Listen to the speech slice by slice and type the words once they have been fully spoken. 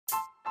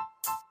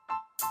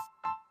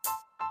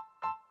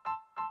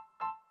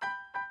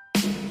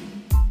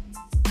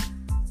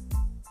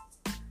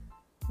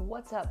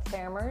What's up,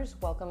 Fairmers?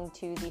 Welcome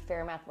to the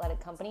Ferrum Athletic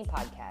Company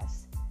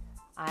podcast.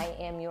 I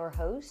am your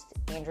host,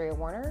 Andrea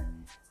Warner.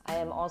 I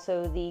am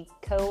also the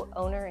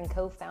co-owner and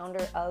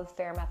co-founder of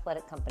Ferrum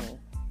Athletic Company.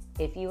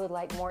 If you would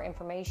like more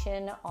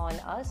information on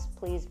us,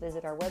 please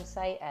visit our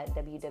website at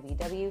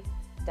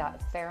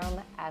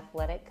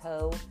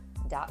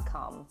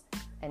www.ferrumathleticco.com.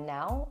 And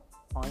now,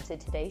 on to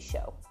today's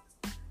show.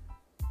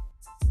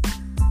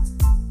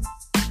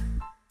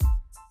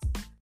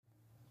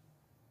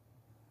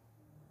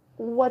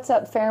 What's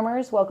up,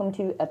 Ferrumers? Welcome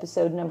to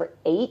episode number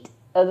 8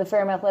 of the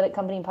Ferrum Athletic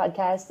Company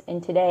podcast.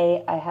 And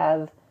today I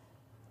have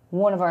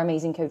one of our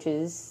amazing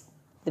coaches,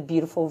 the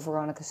beautiful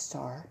Veronica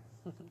Starr,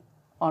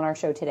 on our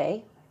show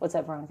today. What's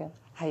up, Veronica?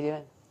 How you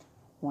doing?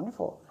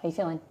 Wonderful. How you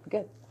feeling?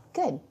 Good.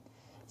 Good.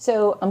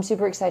 So I'm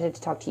super excited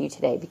to talk to you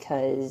today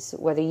because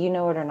whether you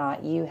know it or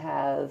not, you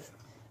have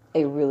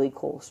a really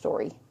cool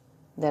story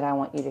that I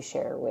want you to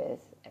share with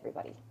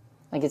everybody.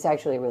 Like, it's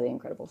actually a really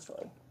incredible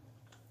story.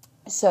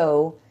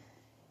 So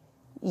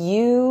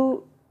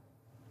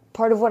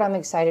part of what I'm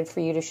excited for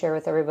you to share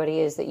with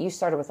everybody is that you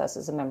started with us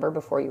as a member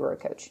before you were a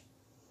coach.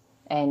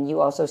 And you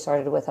also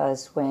started with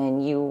us when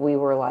we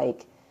were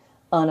like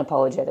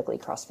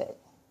unapologetically CrossFit,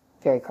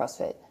 very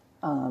CrossFit,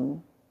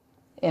 in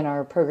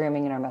our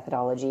programming and our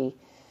methodology.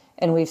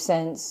 And we've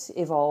since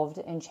evolved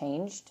and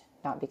changed,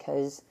 not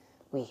because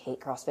we hate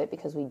CrossFit,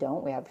 because we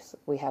don't.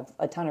 We have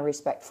a ton of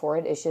respect for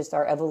it. It's just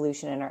our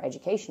evolution and our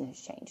education has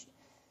changed.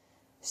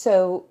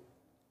 So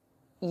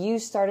you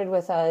started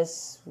with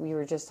us, we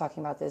were just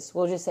talking about this,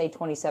 we'll just say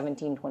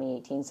 2017,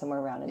 2018, somewhere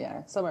around in there.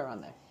 Yeah, somewhere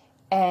around there.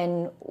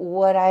 And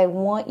what I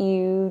want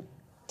you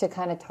to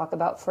kind of talk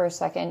about for a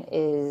second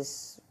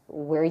is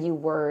where you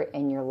were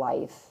in your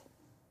life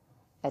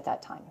at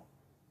that time.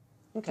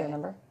 Okay. Do you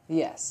remember?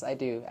 Yes, I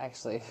do,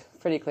 actually,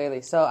 pretty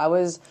clearly. So I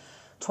was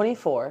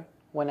 24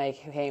 when I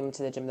came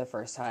to the gym the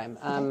first time.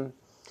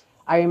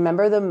 I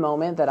remember the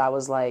moment that I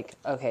was like,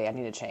 okay, I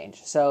need to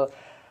change. So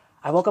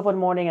I woke up one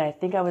morning and I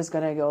think I was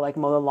going to go like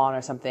mow the lawn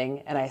or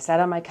something. And I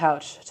sat on my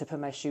couch to put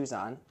my shoes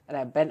on and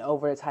I bent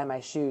over to tie my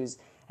shoes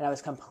and I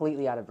was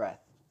completely out of breath.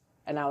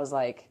 And I was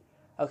like,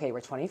 okay, we're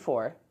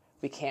 24.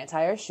 We can't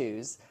tie our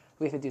shoes.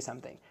 We have to do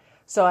something.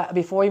 So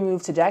before we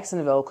moved to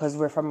Jacksonville, because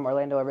we're from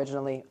Orlando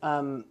originally,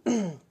 I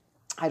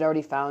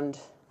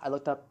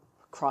looked up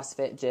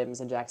CrossFit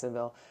gyms in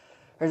Jacksonville.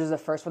 Hers was the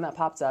first one that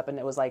popped up and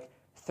it was like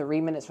 3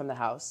 minutes from the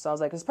house. So I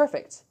was like, it's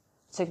perfect.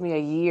 It took me a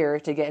year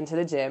to get into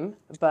the gym,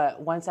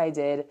 but once I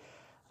did,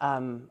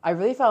 I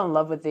really fell in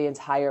love with the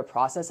entire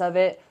process of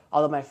it,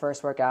 although my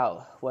first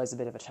workout was a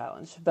bit of a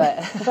challenge. But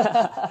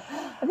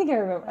I think I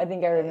remember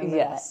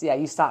yes, that. Yeah,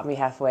 you stopped me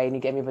halfway and you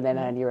gave me a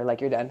banana and you were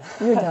like, you're done.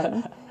 You're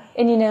done.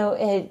 And you know,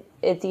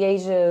 at the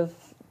age of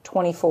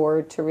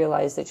 24, to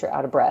realize that you're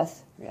out of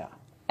breath. Yeah.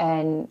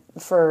 And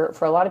for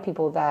a lot of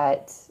people,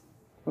 that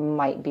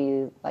might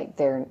be like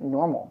their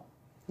normal.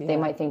 Yeah. They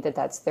might think that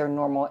that's their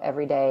normal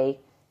everyday.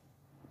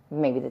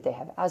 Maybe that they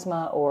have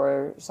asthma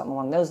or something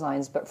along those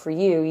lines. But for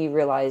you, you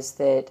realized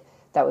that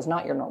that was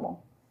not your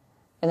normal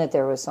and that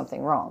there was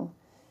something wrong.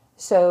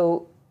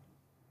 So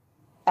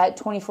at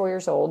 24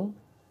 years old,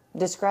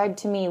 describe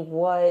to me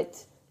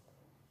what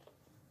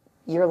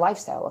your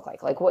lifestyle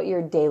looked like what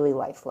your daily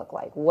life looked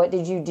like. What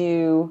did you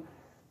do?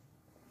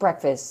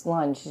 Breakfast,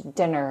 lunch,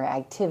 dinner,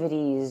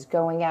 activities,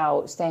 going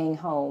out, staying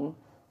home.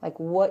 Like,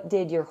 what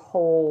did your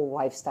whole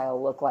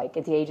lifestyle look like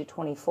at the age of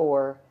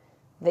 24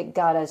 that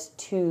got us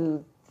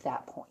to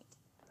that point?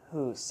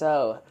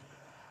 So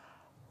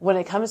when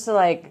it comes to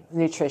like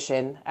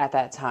nutrition at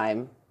that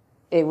time,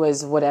 it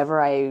was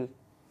whatever I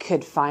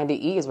could find to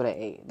eat is what I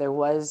ate. There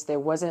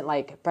wasn't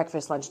like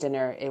breakfast, lunch,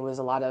 dinner. It was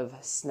a lot of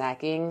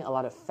snacking, a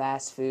lot of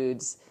fast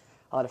foods,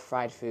 a lot of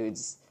fried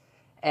foods,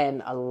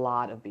 and a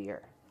lot of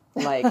beer.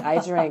 Like, I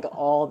drank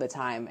all the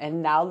time.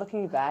 And now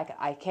looking back,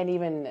 I can't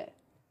even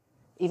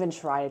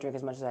try to drink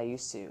as much as I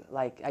used to.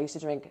 Like, I used to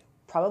drink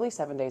probably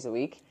 7 days a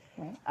week.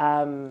 Right.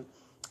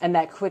 And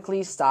that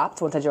quickly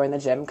stopped once I joined the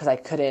gym because I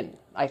couldn't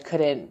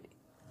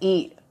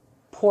eat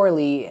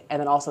poorly and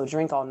then also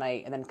drink all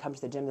night and then come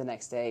to the gym the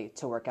next day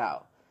to work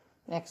out.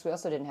 Next, we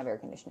also didn't have air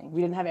conditioning.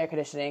 We didn't have air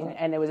conditioning, right.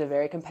 And it was a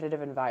very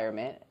competitive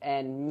environment.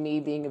 And me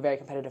being a very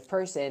competitive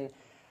person,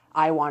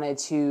 I didn't want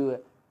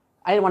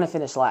to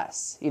finish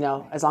last. You know,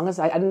 right. As long as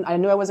I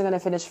knew I wasn't going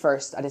to finish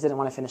first, I just didn't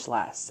want to finish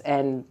last.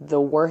 And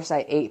the worse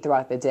I ate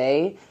throughout the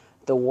day,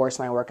 the worse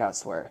my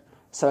workouts were.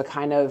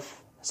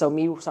 So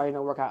me starting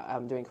to work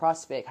out, doing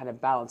CrossFit kind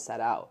of balanced that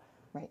out.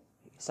 Right.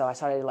 So I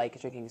started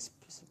like drinking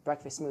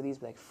breakfast smoothies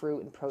with like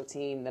fruit and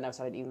protein. Then I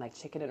started eating like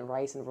chicken and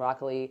rice and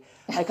broccoli.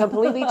 I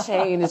completely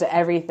changed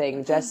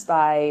everything just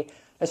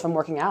from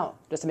working out,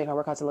 just to make my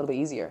workouts a little bit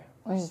easier.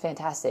 Which is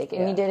fantastic.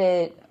 And you did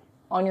it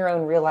on your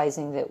own,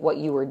 realizing that what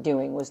you were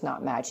doing was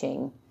not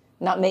making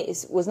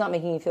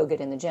you feel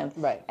good in the gym.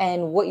 Right.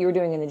 And what you were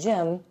doing in the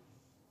gym,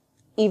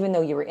 even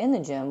though you were in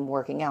the gym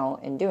working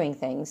out and doing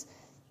things,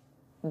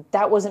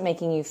 that wasn't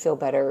making you feel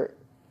better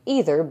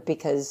either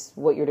because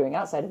what you're doing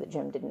outside of the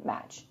gym didn't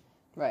match.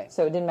 Right.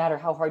 So it didn't matter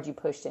how hard you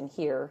pushed in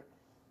here.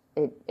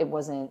 It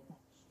wasn't,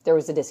 there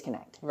was a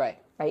disconnect. Right.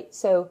 right?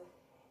 So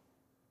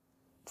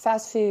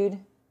fast food,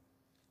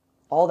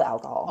 all the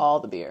alcohol, All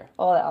the beer.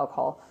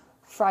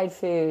 fried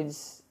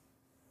foods,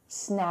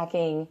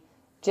 snacking,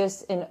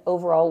 just an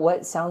overall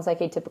what sounds like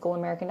a typical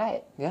American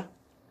diet. Yeah.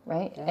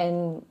 Right? Yeah.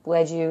 And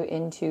led you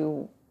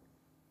into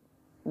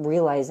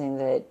realizing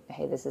that,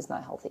 hey, this is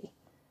not healthy,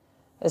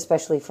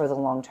 especially for the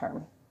long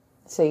term.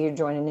 So you're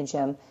joining a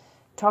gym.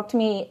 Talk to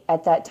me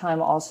at that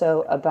time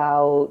also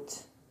about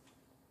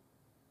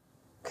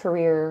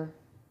career,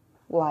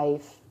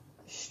 life,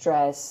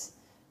 stress,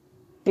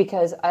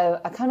 because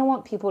I kind of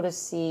want people to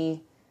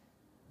see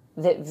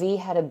that V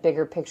had a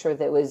bigger picture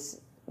that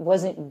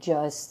wasn't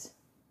just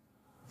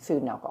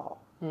food and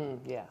alcohol.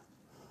 Yeah.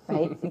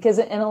 Right? Because,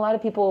 and a lot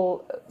of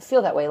people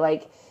feel that way.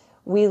 Like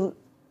we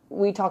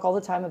talk all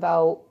the time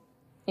about,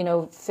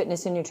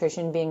 fitness and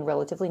nutrition being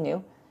relatively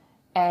new,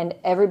 and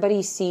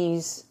everybody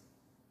sees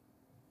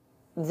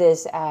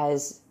this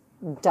as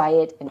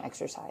diet and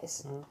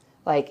exercise.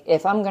 Like,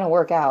 if I'm going to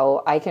work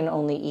out, I can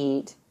only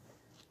eat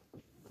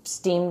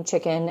steamed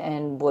chicken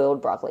and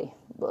boiled broccoli.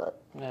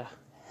 Yeah.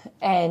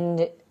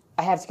 And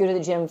I have to go to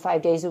the gym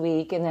 5 days a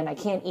week, and then I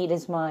can't eat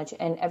as much.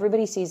 And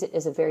everybody sees it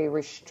as a very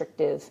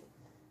restrictive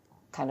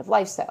kind of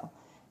lifestyle.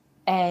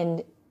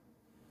 And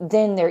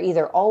then they're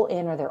either all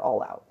in or they're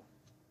all out.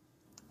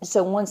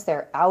 So once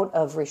they're out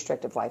of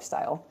restrictive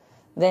lifestyle,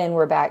 then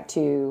we're back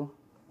to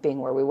being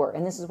where we were.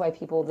 And this is why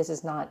this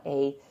is not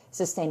a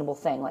sustainable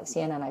thing. Like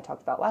Sienna and I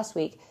talked about last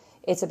week,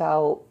 it's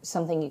about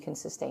something you can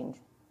sustain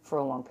for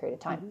a long period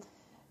of time. Mm-hmm.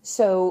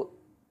 So,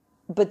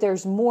 but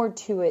there's more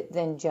to it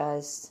than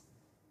just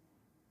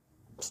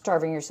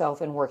starving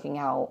yourself and working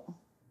out,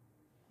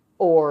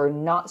 or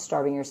not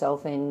starving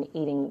yourself and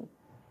eating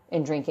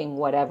and drinking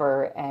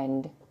whatever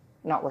and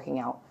not working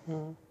out.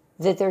 Mm-hmm.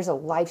 That there's a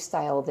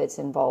lifestyle that's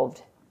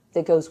involved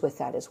that goes with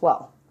that as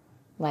well.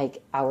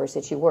 Like hours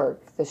that you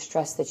work, the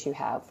stress that you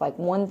have. Like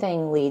one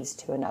thing leads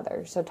to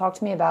another. So talk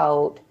to me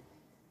about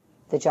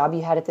the job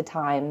you had at the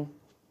time,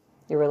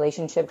 your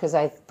relationship, because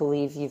I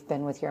believe you've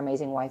been with your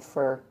amazing wife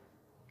for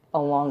a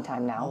long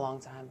time now. A long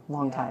time.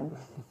 Long time.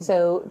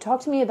 So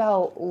talk to me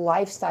about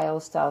lifestyle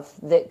stuff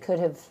that could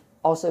have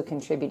also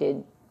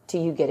contributed to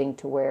you getting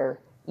to where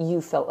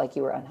you felt like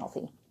you were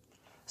unhealthy.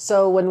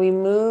 So when we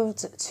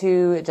moved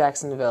to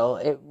Jacksonville,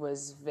 it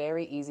was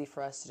very easy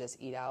for us to just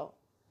eat out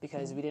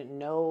because we didn't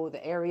know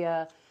the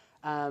area.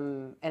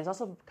 And it's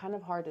also kind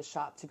of hard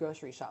to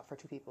grocery shop for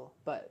two people,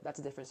 but that's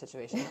a different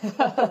situation.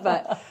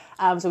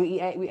 So we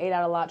ate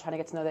out a lot, trying to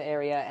get to know the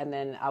area. And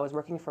then I was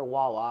working for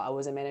Wawa. I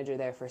was a manager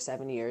there for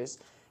 7 years.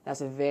 That's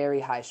a very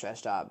high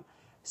stress job.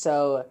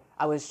 So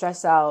I was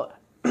stressed out.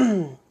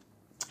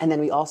 And then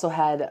we also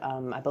had,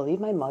 I believe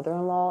my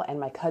mother-in-law and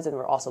my cousin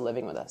were also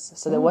living with us.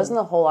 So there wasn't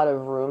a whole lot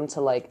of room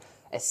to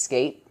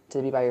escape,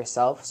 to be by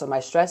yourself. So my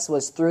stress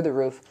was through the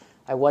roof.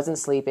 I wasn't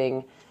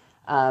sleeping.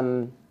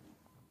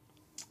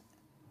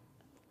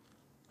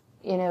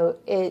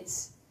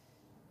 It's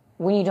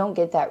when you don't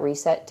get that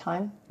reset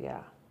time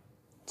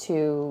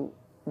to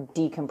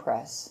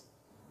decompress.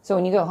 So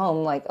when you go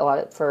home,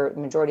 for the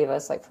majority of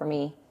us, like for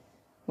me,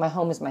 my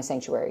home is my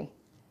sanctuary.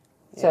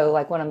 Yeah.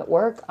 So when I'm at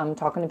work, I'm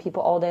talking to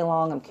people all day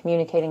long. I'm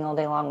communicating all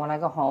day long. When I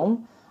go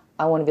home,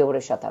 I want to be able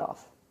to shut that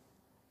off.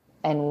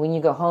 And when you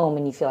go home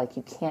and you feel like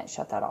you can't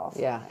shut that off.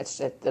 Yeah,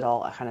 it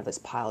all kind of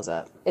just piles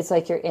up. It's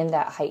like you're in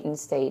that heightened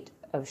state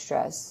of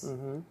stress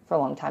for a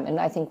long time. And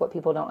I think what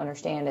people don't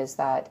understand is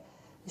that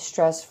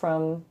stress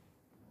from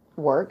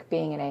work,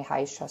 being in a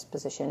high stress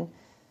position,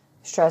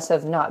 stress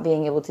of not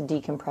being able to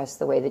decompress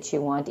the way that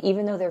you want,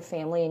 even though they're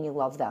family and you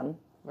love them,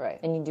 right,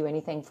 and you do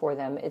anything for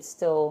them,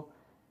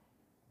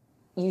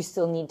 you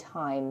still need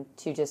time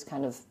to just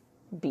kind of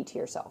be to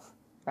yourself,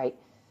 right?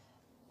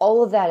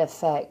 All of that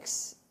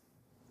affects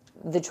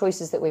the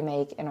choices that we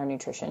make in our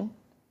nutrition,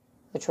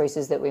 the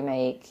choices that we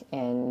make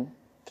in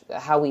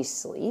how we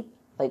sleep,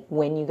 like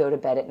when you go to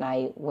bed at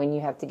night, when you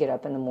have to get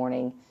up in the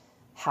morning,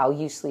 how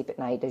you sleep at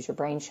night, does your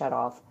brain shut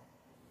off?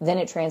 Then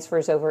it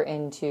transfers over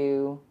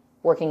into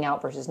working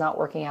out versus not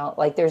working out.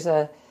 Like there's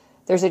a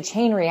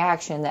chain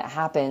reaction that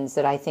happens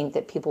that I think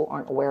that people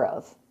aren't aware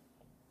of.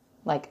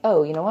 Like,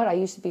 oh, you know what? I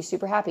used to be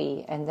super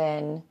happy, and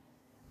then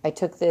I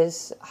took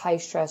this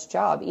high-stress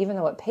job. Even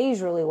though it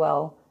pays really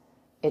well,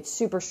 it's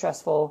super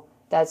stressful.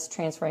 That's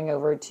transferring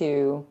over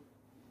to,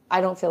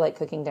 I don't feel like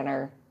cooking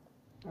dinner.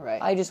 Right.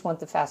 I just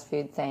want the fast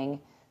food thing.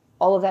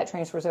 All of that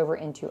transfers over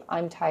into,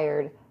 I'm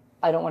tired.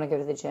 I don't want to go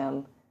to the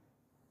gym.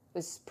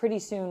 Pretty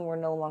soon, we're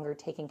no longer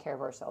taking care of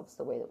ourselves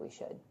the way that we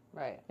should.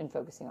 Right. And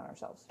focusing on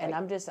ourselves. Right? And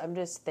I'm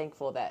just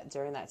thankful that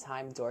during that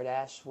time,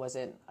 DoorDash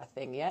wasn't a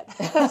thing yet,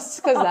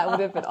 because that would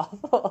have been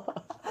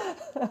awful.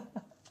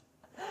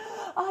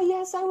 Oh,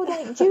 yes, I would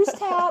like juice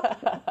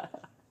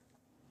tap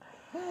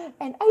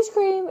and ice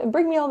cream and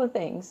bring me all the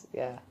things.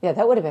 Yeah. Yeah,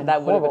 that would have been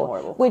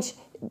horrible. Which,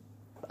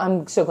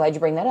 I'm so glad you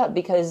bring that up,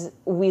 because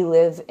we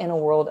live in a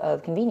world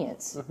of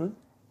convenience. Mm-hmm.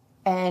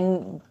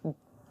 And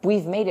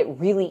we've made it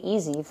really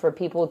easy for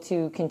people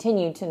to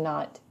continue to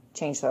not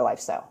change their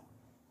lifestyle.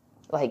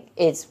 Like,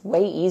 it's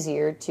way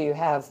easier to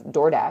have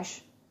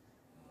DoorDash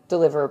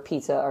deliver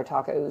pizza or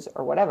tacos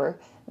or whatever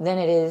than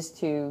it is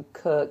to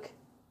cook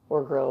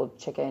or grill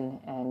chicken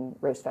and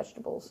roast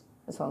vegetables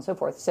and so on and so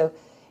forth. So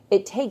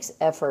it takes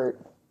effort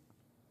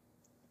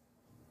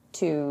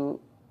to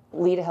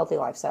lead a healthy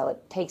lifestyle.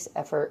 It takes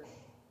effort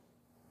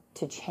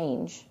to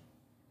change.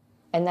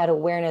 And that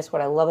awareness,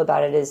 what I love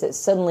about it is that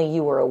suddenly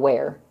you were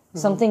aware.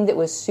 Something that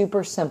was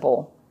super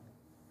simple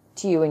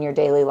to you in your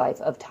daily life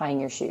of tying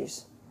your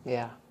shoes.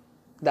 Yeah.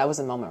 That was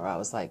a moment where I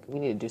was like, we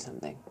need to do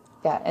something.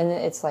 Yeah, and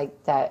it's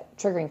like that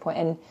triggering point.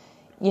 And,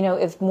 you know,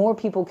 if more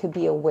people could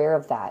be aware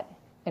of that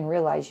and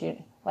realize, you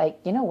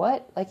know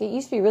what? Like, it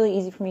used to be really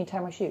easy for me to tie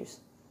my shoes.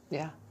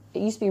 Yeah.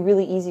 It used to be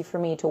really easy for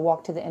me to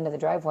walk to the end of the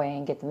driveway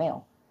and get the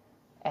mail.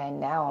 And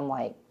now I'm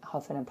like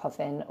huffing and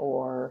puffing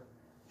or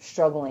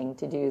struggling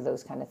to do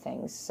those kind of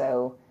things.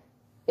 So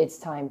it's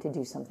time to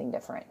do something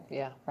different.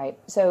 Yeah. Right?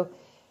 So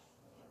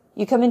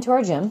you come into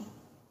our gym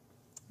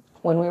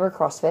when we were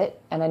CrossFit,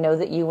 and I know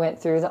that you went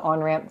through the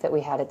on-ramp that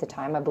we had at the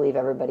time. I believe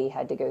everybody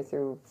had to go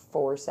through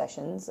 4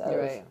 sessions of...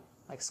 You're right.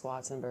 Like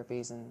squats and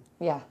burpees and...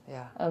 Yeah.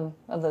 Yeah.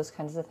 Of those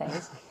kinds of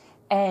things.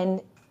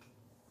 And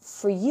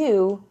for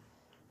you,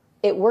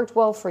 it worked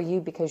well for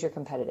you because you're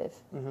competitive.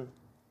 Mm-hmm.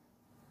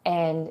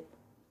 And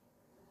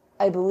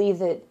I believe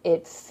that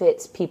it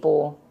fits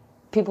people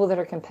that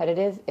are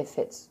competitive, it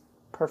fits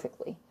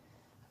perfectly.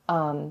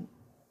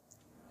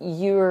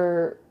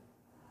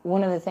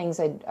 One of the things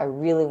I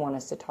really want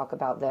us to talk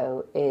about,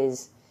 though,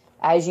 is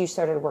as you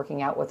started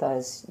working out with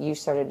us, you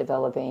started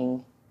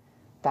developing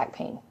back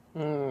pain.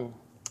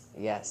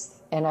 Yes.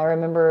 And I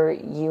remember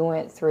you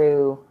went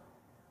through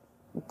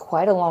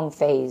quite a long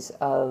phase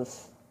of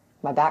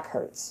my back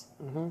hurts.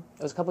 Mm-hmm.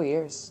 It was a couple of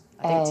years.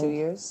 I think 2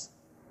 years.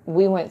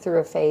 We went through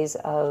a phase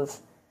of,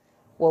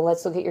 well,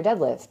 let's look at your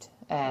deadlift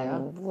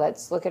and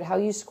let's look at how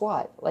you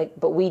squat.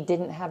 But we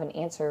didn't have an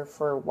answer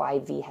for why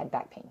V had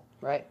back pain.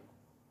 Right.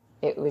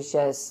 It was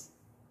just,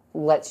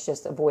 let's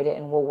just avoid it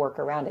and we'll work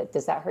around it.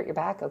 Does that hurt your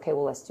back? Okay,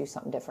 well, let's do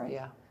something different.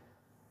 Yeah.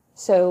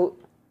 So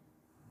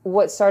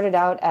what started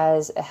out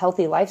as a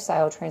healthy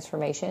lifestyle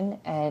transformation,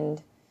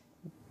 and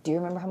do you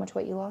remember how much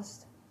weight you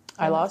lost?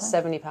 I lost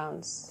 70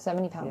 pounds.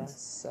 70 pounds.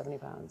 Yes, 70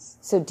 pounds.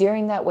 So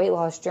during that weight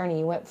loss journey,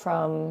 you went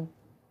from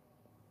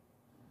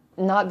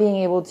not being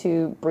able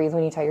to breathe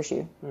when you tie your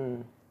shoe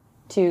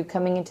to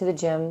coming into the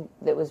gym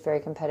that was very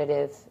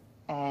competitive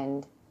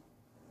and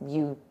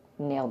you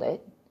nailed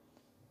it,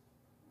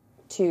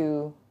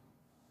 to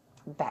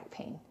back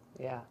pain.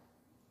 Yeah.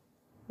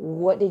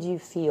 What did you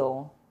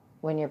feel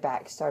when your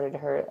back started to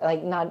hurt?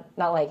 Like, not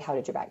like how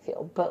did your back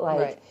feel, but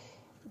like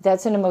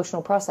that's an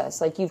emotional process.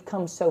 Like, you've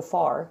come so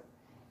far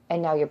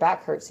and now your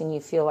back hurts and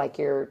you feel like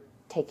you're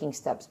taking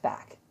steps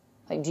back.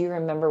 Like, do you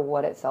remember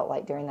what it felt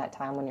like during that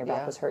time when your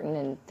back was hurting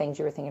and things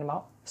you were thinking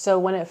about? So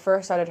when it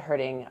first started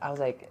hurting, I was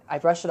like, I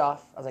brushed it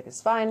off. I was like,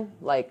 it's fine.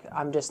 Like,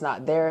 I'm just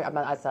not there. I'm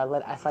not at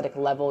the athletic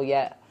level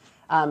yet.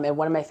 And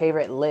one of my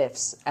favorite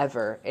lifts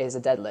ever is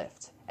a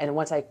deadlift. And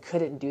once I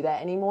couldn't do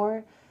that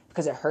anymore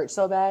because it hurt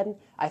so bad,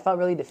 I felt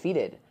really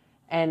defeated.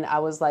 And I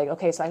was like,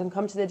 okay, so I can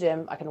come to the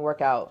gym, I can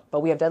work out, but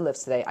we have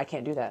deadlifts today. I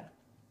can't do that.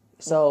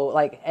 So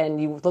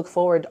and you look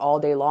forward all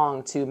day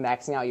long to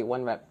maxing out your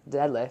 1 rep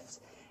deadlift,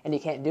 and you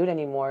can't do it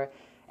anymore.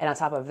 And on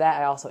top of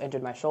that, I also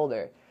injured my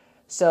shoulder.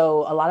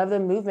 So a lot of the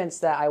movements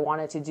that I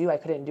wanted to do, I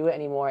couldn't do it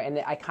anymore.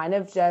 And I kind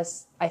of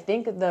I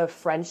think the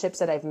friendships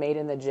that I've made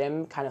in the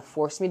gym kind of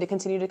forced me to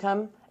continue to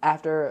come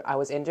after I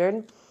was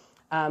injured.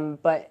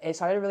 But it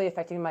started really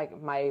affecting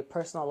my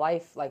personal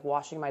life, like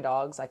washing my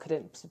dogs. I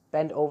couldn't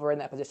bend over in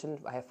that position.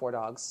 I have 4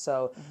 dogs.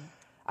 So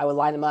I would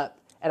line them up,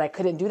 and I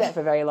couldn't do that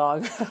for very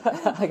long.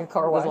 Like a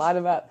car wash. Line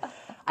them up.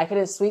 I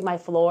couldn't sweep my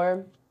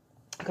floor.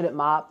 I couldn't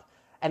mop.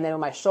 And then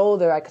with my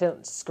shoulder, I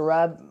couldn't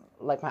scrub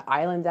like my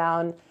island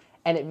down.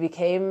 And it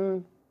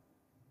became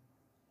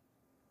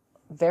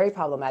very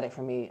problematic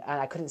for me, and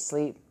I couldn't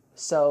sleep.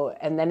 So,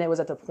 and then it was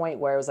at the point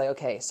where it was like,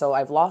 okay, so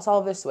I've lost all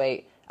of this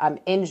weight, I'm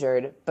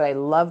injured, but I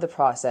love the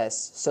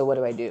process, so what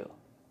do I do?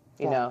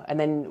 You know? And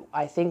then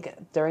I think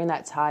during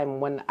that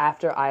time,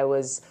 after I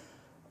was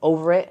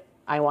over it,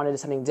 I wanted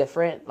something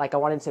different, like I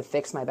wanted to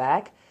fix my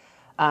back,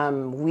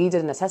 we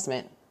did an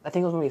assessment. I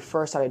think it was when we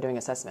first started doing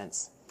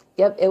assessments.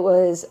 Yep, it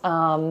was, it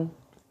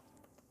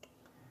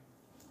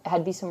had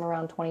to be somewhere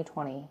around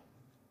 2020.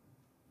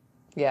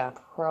 Yeah.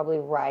 Probably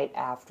right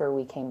after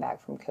we came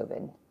back from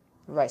COVID.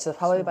 Right, so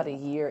probably about a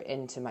year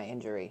into my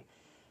injury.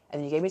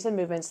 And you gave me some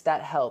movements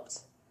that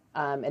helped.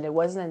 And it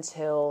wasn't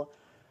until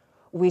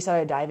we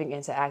started diving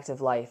into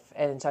active life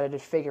and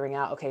started figuring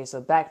out, okay,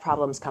 so back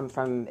problems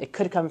it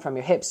could come from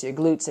your hips, your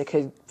glutes, it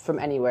could from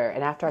anywhere.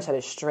 And after I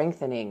started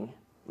strengthening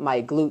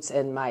my glutes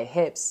and my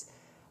hips,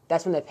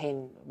 that's when the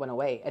pain went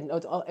away. And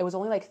it was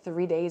only like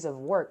 3 days of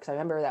work. So I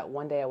remember that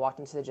one day I walked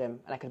into the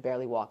gym and I could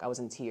barely walk. I was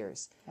in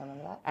tears. I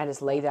remember that. And I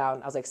just lay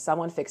down. I was like,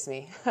 someone fix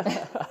me.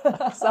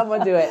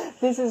 Someone do it.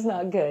 This is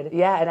not good.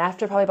 Yeah, and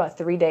after probably about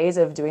 3 days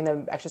of doing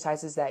the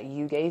exercises that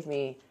you gave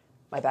me,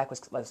 my back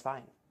was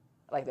fine.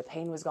 Like, the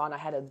pain was gone. I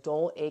had a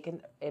dull ache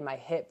in my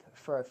hip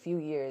for a few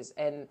years.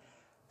 And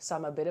so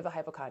I'm a bit of a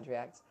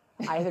hypochondriac.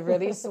 I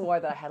really swore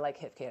that I had like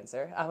hip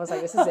cancer. I was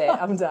like, this is it.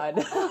 I'm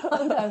done.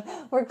 I'm done.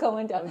 We're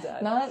going down. I'm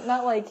done.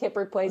 Not like hip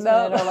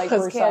replacement or like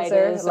bursitis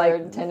cancer,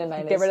 like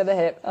tendonitis. get rid of the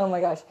hip. Oh my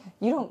gosh.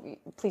 You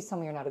don't, please tell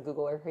me you're not a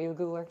Googler. Are you a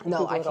Googler? You No,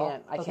 Google I at all?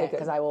 can't. I Okay, can't good.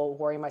 because I will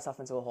worry myself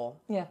into a hole.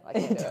 Yeah. I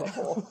can't do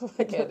it.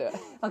 I can't do it.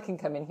 I can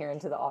come in here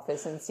into the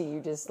office and see you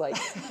just like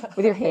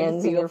with your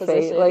hands in fetal your face.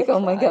 position, Like, oh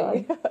my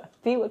crying. God.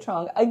 Be what's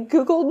wrong. I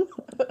Googled.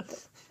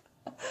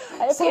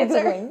 I have Stop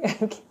cancer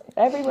Googling.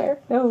 everywhere.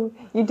 No,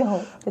 you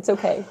don't. It's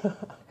okay.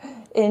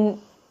 And,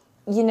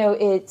 you know,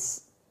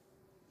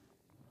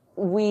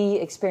 we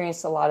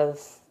experienced a lot of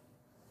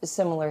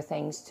similar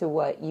things to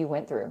what you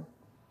went through,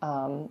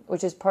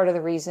 which is part of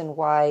the reason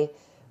why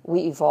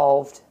we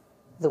evolved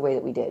the way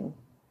that we did,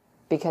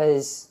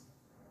 because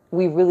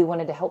we really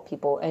wanted to help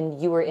people.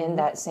 And you were in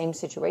that same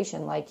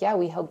situation. Like, yeah,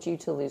 we helped you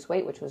to lose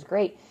weight, which was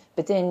great,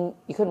 but then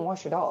you couldn't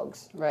wash your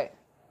dogs. Right.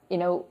 You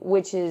know,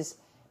 which is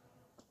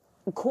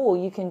cool.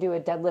 You can do a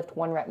deadlift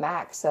 1 rep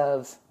max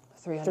of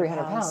 300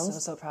 pounds. I'm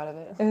so proud of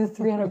it.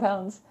 300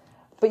 pounds.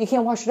 But you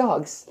can't wash your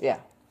dogs. Yeah.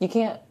 You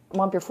can't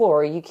mop your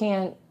floor. You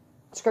can't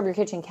scrub your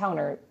kitchen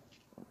counter.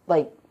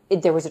 Like,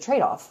 there was a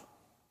trade-off.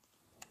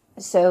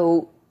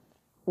 So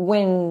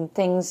when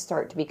things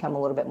start to become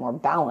a little bit more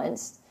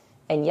balanced,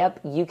 and yep,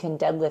 you can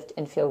deadlift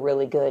and feel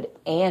really good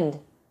and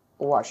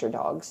wash your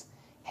dogs,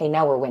 hey,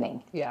 now we're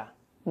winning. Yeah.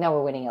 Now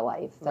we're winning at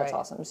life. That's Right.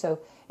 awesome. So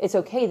it's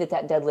okay that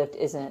deadlift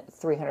isn't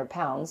 300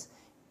 pounds.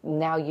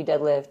 Now you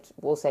deadlift,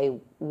 we'll say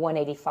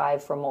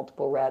 185 for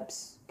multiple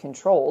reps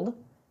controlled,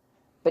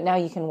 but now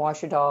you can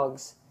wash your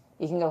dogs.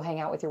 You can go hang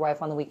out with your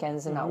wife on the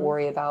weekends and not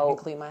worry about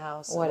Clean my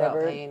house. whatever,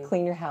 without pain.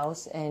 clean your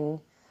house and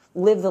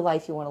live the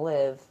life you want to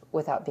live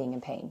without being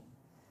in pain.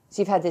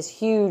 So you've had this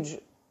huge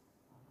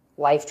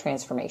life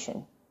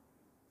transformation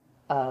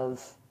from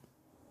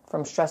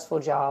stressful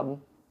job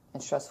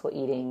and stressful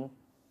eating,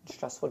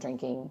 stressful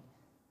drinking,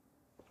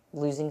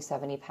 losing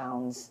 70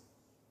 pounds,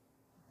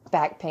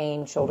 back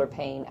pain, shoulder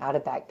pain, out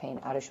of back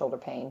pain, out of shoulder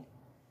pain.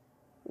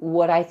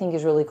 What I think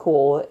is really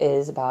cool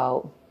is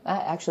about,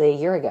 actually a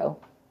year ago,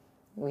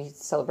 we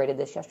celebrated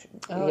this yesterday,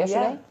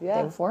 yeah.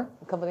 day before.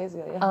 A couple of days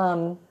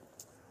ago,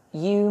 yeah.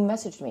 You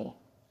messaged me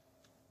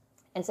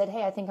and said,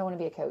 hey, I think I want to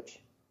be a coach.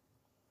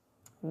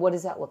 What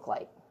does that look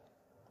like?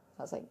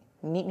 I was like,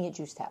 meet me at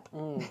Juice Tap.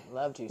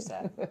 Love Juice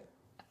Tap.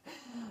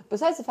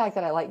 Besides the fact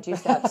that I like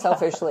Juice Tap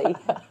selfishly,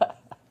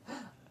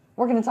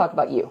 we're going to talk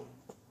about you.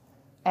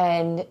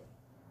 And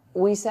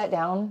we sat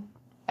down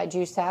at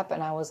Juice Tap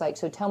and I was like,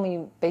 so tell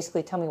me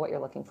what you're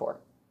looking for.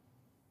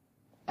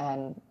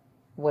 And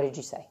what did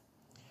you say?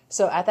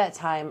 So at that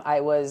time,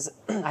 I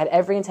had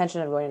every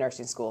intention of going to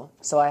nursing school.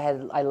 So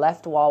I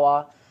left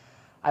Wawa.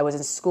 I was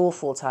in school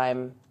full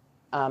time,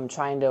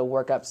 trying to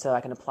work up so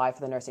I can apply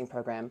for the nursing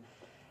program.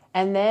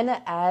 And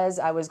then as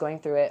I was going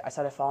through it, I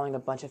started following a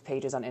bunch of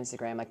pages on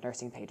Instagram, like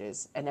nursing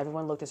pages, and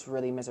everyone looked just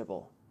really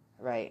miserable,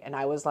 right? And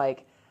I was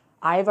like,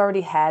 I've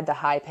already had the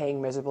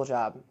high-paying, miserable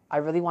job. I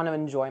really want to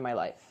enjoy my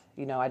life.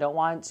 You know, I don't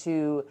want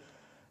to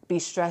be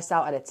stressed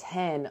out at a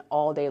 10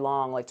 all day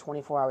long, like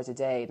 24 hours a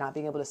day, not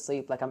being able to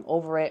sleep. Like, I'm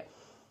over it.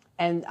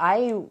 And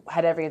I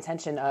had every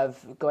intention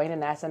of going to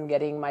NASM,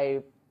 getting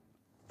my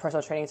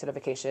personal training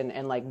certification,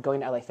 and like going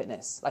to LA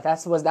Fitness. Like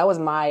that was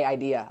my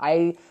idea.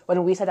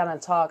 When we sat down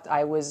and talked,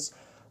 I was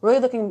really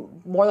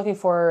looking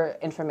for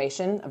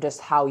information of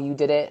just how you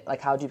did it, like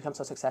how did you become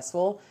so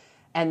successful.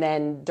 And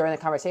then during the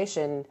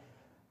conversation,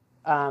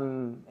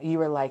 you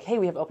were like, hey,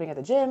 we have opening at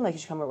the gym, like you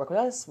should come and work with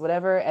us,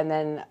 whatever. And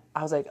then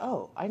I was like,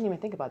 oh, I didn't even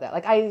think about that.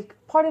 Like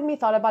part of me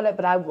thought about it,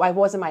 but I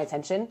wasn't my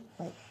intention.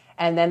 Right.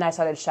 And then I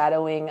started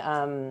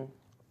shadowing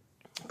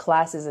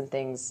classes and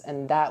things,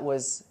 and that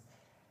was.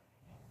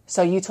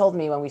 So you told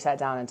me when we sat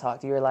down and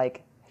talked, you were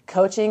like,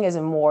 coaching is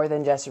more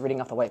than just reading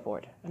off the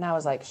whiteboard. And I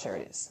was like, sure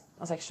it is. I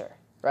was like, sure,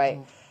 right?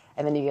 Mm-hmm.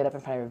 And then you get up in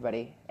front of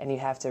everybody and you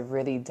have to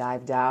really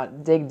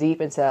dig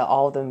deep into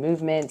all the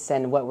movements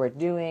and what we're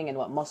doing and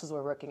what muscles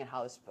we're working and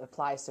how this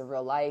applies to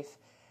real life.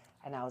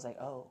 And I was like,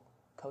 oh,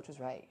 coach was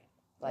right.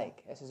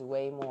 Like, this is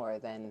way more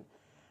than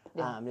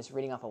just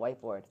reading off a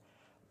whiteboard.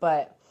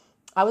 But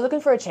I was looking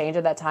for a change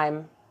at that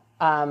time.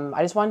 I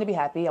just wanted to be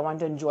happy. I wanted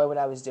to enjoy what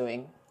I was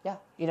doing. Yeah.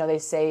 You know, they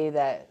say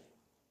that,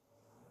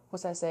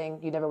 what's that saying?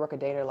 You never work a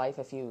day in your life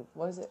if you,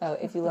 what is it? Oh,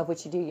 if you love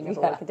what you do, you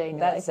never work a day in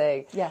your life. That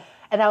saying. Yeah.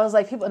 And I was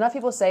like, enough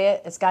people say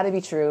it. It's got to be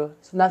true.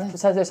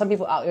 So there's some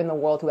people out in the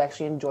world who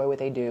actually enjoy what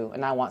they do,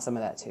 and I want some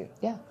of that too.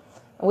 Yeah.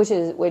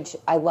 Which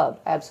I love,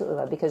 absolutely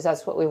love, because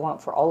that's what we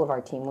want for all of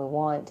our team. We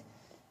want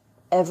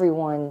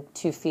everyone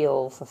to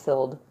feel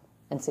fulfilled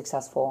and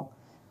successful,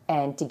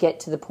 and to get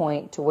to the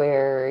point to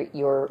where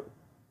you're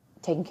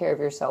taking care of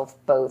yourself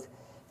both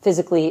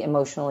physically,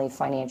 emotionally,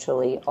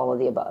 financially, all of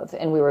the above.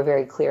 And we were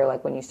very clear,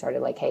 like when you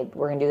started, like, hey,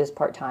 we're going to do this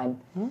part-time,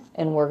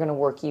 and we're going to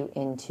work you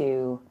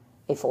into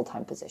a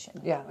full-time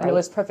position. Yeah, and it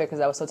was perfect because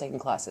I was still taking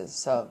classes,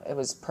 so it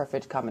was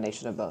perfect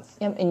combination of both.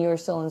 Yep, and you were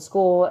still in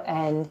school,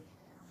 and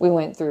we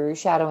went through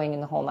shadowing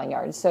and the whole 9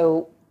 yards.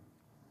 So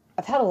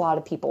I've had a lot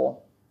of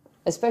people,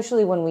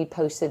 especially when we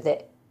posted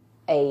that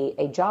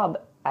a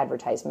job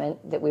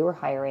advertisement that we were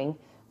hiring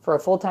for a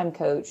full-time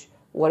coach,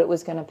 what it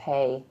was going to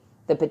pay,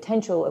 the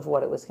potential of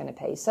what it was going to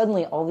pay.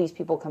 Suddenly, all these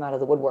people come out of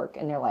the woodwork,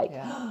 and they're like,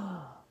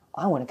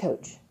 I want to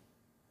coach.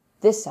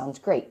 This sounds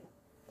great.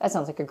 That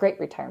sounds like a great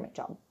retirement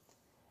job.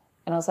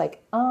 And I was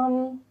like,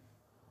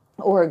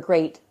 or a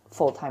great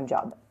full-time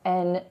job.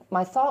 And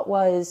my thought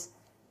was,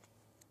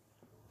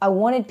 I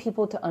wanted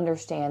people to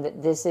understand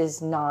that this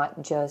is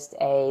not just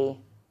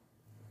something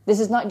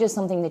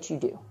that you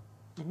do,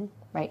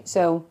 right?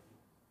 So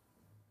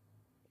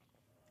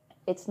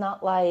it's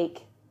not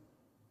like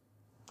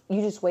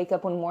you just wake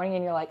up one morning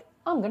and you're like,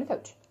 I'm going to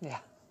coach. Yeah.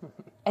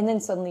 And then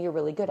suddenly you're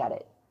really good at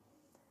it.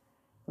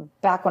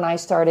 Back when I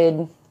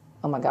started,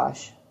 oh my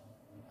gosh,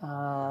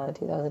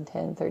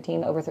 2010,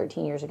 13, over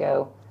 13 years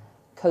ago,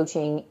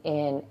 coaching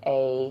in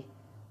a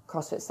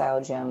CrossFit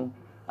style gym.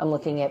 I'm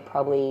looking at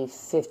probably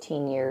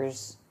 15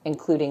 years,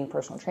 including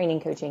personal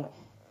training coaching.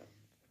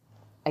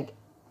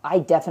 I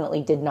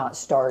definitely did not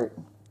start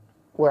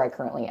where I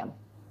currently am.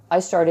 I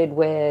started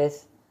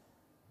with,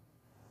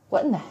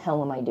 what in the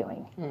hell am I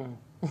doing?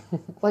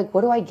 Like,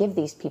 what do I give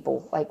these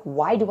people? Like,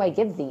 why do I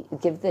give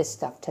this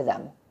stuff to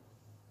them?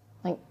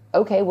 Like,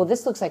 okay, well,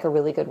 this looks like a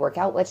really good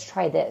workout. Let's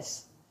try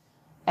this.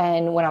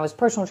 And when I was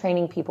personal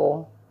training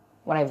people,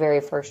 when I very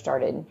first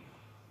started,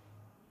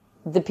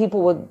 these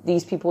people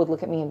would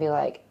look at me and be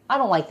like, I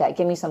don't like that.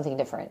 Give me something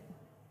different.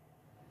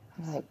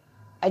 I was like,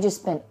 I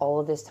just spent all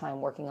of this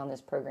time working on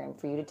this program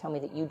for you to tell me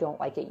that you don't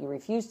like it, you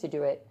refuse to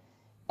do it.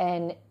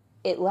 And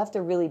it left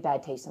a really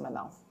bad taste in my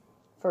mouth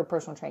for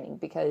personal training,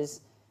 because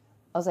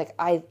I was like,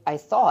 I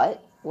thought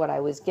what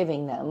I was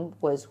giving them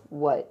was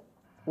what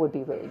would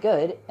be really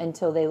good,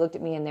 until they looked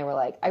at me and they were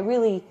like, I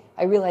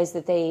realized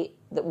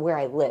that where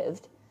I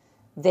lived,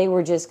 they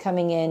were just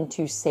coming in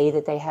to say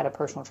that they had a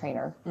personal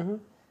trainer. Mm-hmm.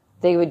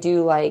 They would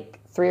do like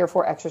 3 or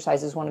 4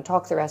 exercises, want to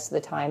talk the rest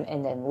of the time,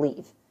 and then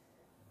leave.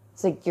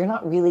 It's like, you're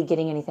not really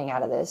getting anything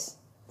out of this.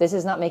 This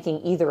is not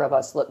making either of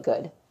us look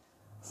good.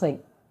 It's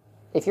like,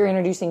 if you're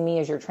introducing me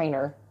as your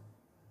trainer,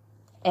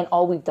 and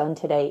all we've done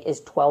today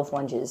is 12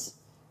 lunges,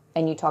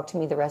 and you talk to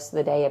me the rest of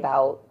the day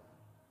about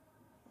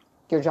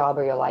your job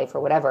or your life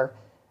or whatever,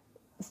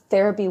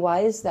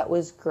 therapy-wise, that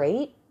was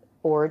great,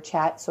 or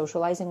chat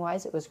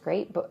socializing-wise, it was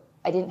great, but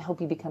I didn't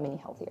help you become any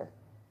healthier.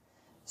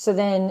 So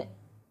then,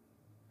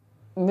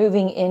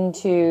 moving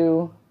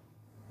into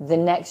the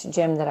next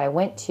gym that I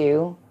went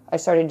to, I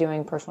started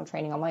doing personal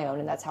training on my own,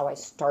 and that's how I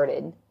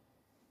started.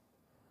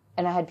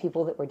 And I had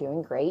people that were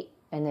doing great,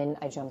 and then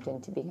I jumped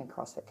into being a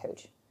CrossFit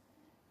coach.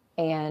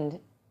 And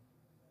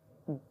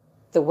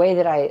the way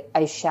that I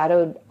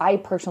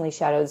personally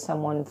shadowed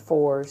someone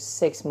for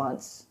 6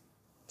 months,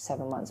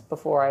 7 months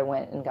before I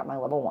went and got my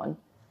level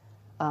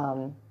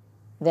 1.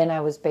 Then I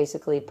was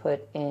basically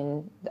put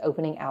in the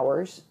opening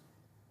hours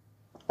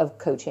of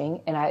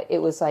coaching, and it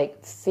was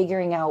like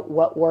figuring out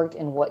what worked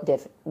and what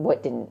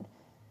didn't.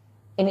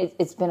 And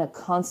it's been a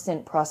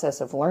constant process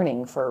of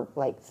learning for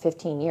like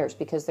 15 years,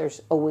 because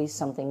there's always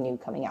something new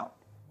coming out.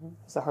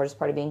 It's the hardest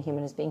part of being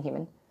human is being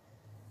human.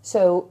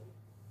 So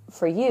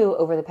for you,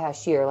 over the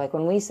past year, like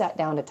when we sat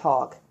down to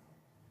talk,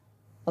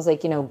 I was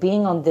like,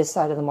 being on this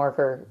side of the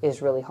marker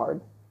is really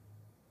hard.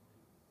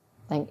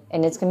 Like,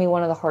 and it's going to be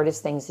one of the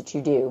hardest things that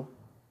you do,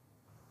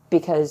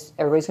 because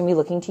everybody's going to be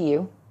looking to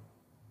you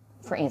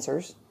for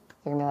answers.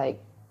 They're going to be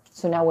like,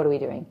 so now what are we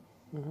doing?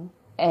 Mm-hmm.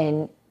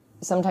 And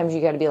sometimes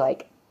you got to be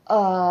like,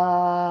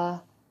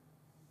 so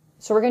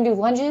we're going to do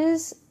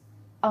lunges?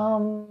 I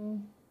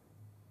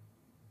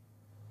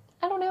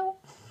don't know.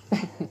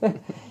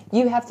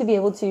 You have to be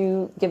able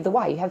to give the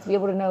why. You have to be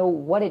able to know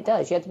what it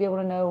does. You have to be able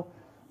to know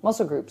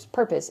muscle groups,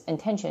 purpose,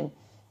 intention.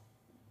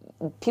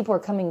 People are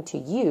coming to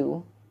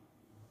you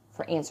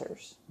for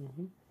answers.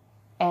 Mm-hmm.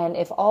 And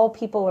if all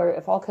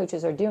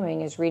coaches are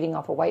doing is reading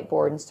off a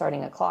whiteboard and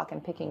starting a clock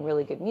and picking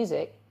really good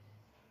music,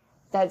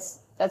 that's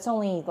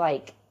only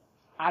like,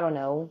 I don't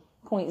know,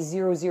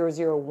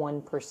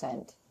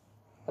 0.0001%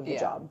 of the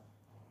job,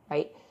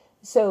 right?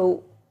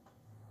 So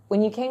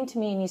when you came to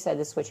me and you said,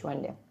 this is what you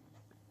want to do,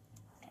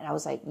 and I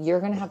was like,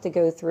 you're going to have to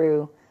go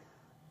through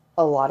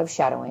a lot of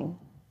shadowing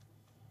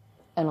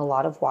and a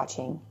lot of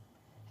watching,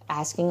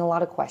 asking a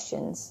lot of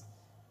questions,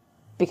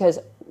 because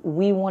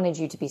we wanted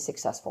you to be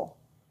successful.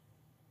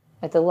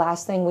 Like, the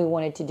last thing we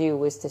wanted to do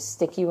was to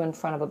stick you in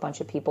front of a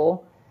bunch of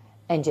people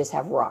and just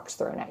have rocks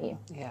thrown at you.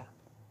 Yeah.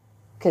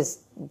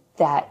 Because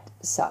that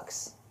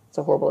sucks. It's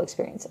a horrible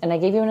experience. And I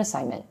gave you an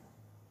assignment.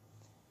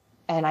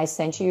 And I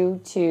sent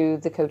you to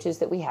the coaches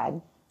that we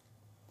had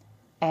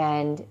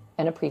and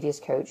a previous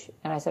coach.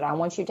 And I said, I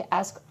want you to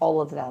ask all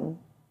of them,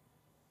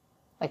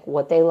 like,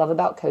 what they love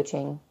about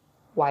coaching,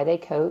 why they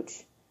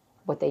coach,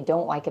 what they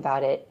don't like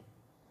about it,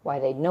 why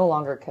they no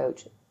longer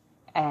coach.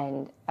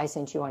 And I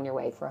sent you on your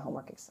way for a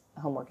homework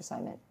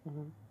assignment.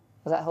 Mm-hmm.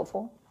 Was that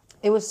helpful?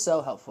 It was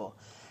so helpful.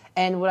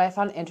 And what I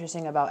found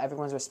interesting about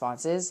everyone's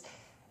responses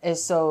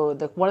is,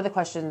 one of the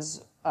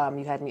questions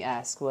you had me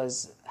ask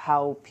was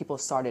how people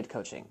started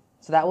coaching.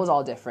 So that was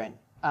all different.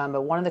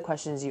 But one of the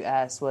questions you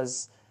asked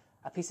was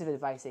a piece of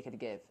advice they could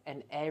give.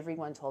 And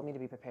everyone told me to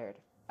be prepared.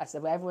 I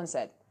said what everyone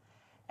said.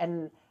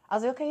 And I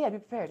was like, okay, yeah, be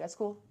prepared. That's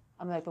cool.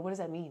 I'm like, but what does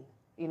that mean?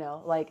 You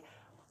know, like,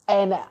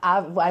 and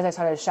as I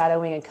started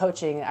shadowing and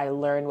coaching, I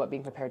learned what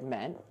being prepared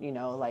meant. You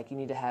know, like you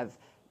need to have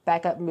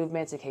backup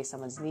movements in case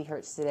someone's knee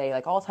hurts today,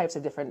 like all types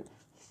of different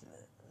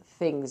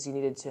things you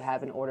needed to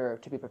have in order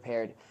to be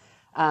prepared.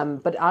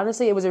 But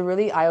honestly, it was a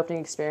really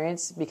eye-opening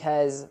experience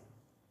because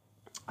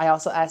I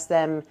also asked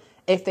them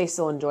if they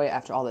still enjoy it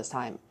after all this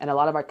time. And a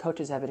lot of our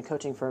coaches have been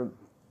coaching for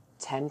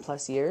 10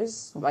 plus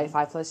years, right?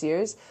 5+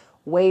 years,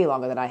 way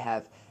longer than I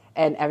have.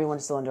 And everyone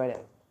still enjoyed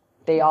it.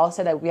 They all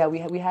said that we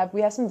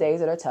have some days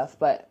that are tough,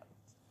 but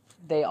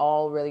they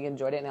all really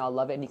enjoyed it and they all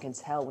love it. And you can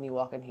tell when you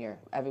walk in here,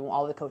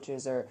 all the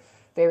coaches are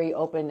very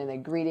open and they're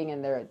greeting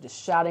and they're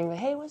just shouting,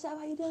 hey, what's up?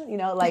 How you doing? You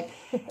know, like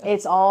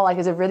it's all like,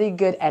 there's a really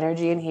good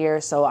energy in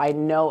here. So I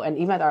know, and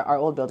even at our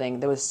old building,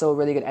 there was still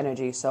really good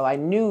energy. So I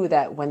knew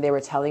that when they were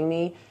telling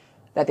me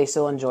that they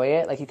still enjoy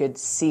it, like you could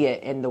see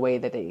it in the way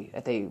that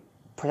they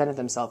presented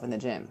themselves in the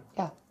gym.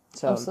 Yeah,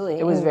 so absolutely.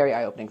 It was very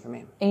eye-opening for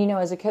me. And, you know,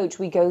 as a coach,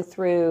 we go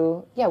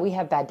through, we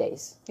have bad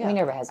days. Yeah. We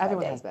never has bad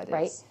Everyone day, has bad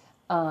days.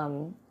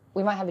 Right?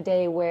 We might have a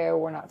day where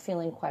we're not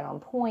feeling quite on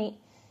point.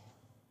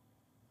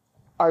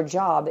 Our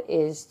job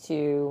is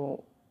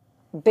to,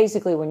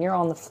 basically, when you're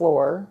on the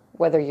floor,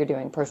 whether you're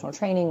doing personal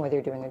training, whether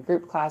you're doing a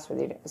group class,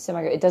 whether you're doing a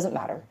semi-group, it doesn't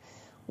matter.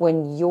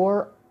 When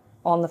you're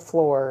on the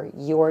floor,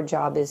 your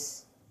job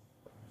is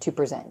to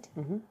present.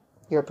 Mm-hmm.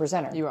 You're a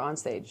presenter. You were on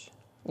stage.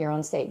 You're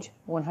on stage,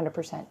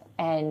 100%.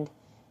 And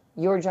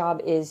your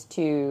job is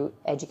to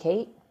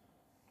educate,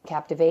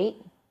 captivate,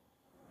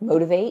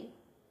 motivate.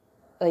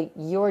 Like,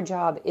 your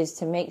job is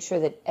to make sure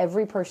that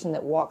every person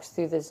that walks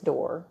through this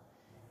door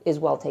is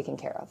well taken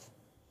care of.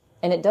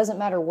 And it doesn't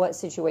matter what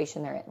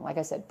situation they're in. Like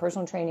I said,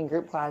 personal training,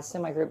 group class,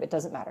 semi-group, it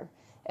doesn't matter.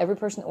 Every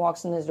person that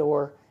walks in this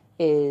door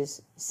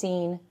is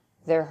seen,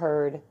 they're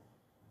heard,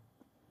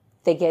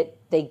 they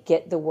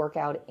get the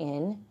workout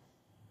in.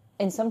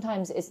 And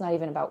sometimes it's not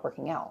even about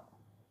working out.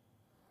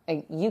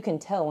 Like, you can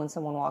tell when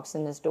someone walks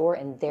in this door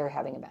and they're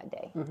having a bad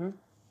day. Mm-hmm.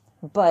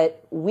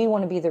 But we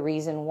want to be the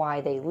reason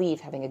why they leave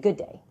having a good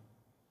day.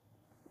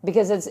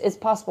 Because it's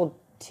possible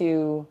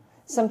to,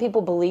 some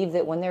people believe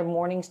that when their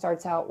morning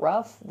starts out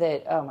rough,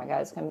 that, oh my God,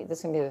 this is going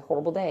to be a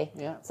horrible day.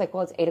 Yeah. It's like,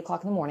 well, it's 8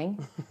 o'clock in the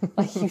morning.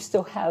 Like, you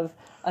still have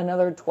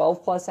another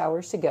 12 plus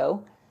hours to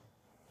go.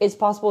 It's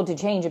possible to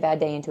change a bad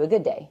day into a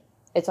good day.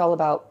 It's all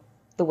about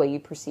the way you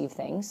perceive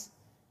things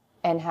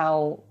and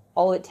how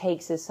all it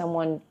takes is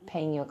someone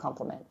paying you a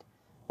compliment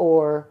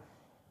or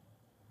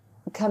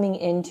coming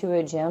into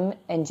a gym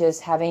and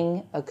just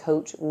having a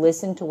coach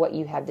listen to what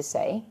you have to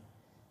say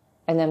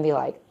and then be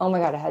like, oh my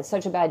God, I had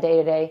such a bad day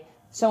today.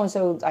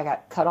 So-and-so, I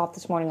got cut off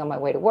this morning on my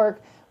way to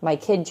work. My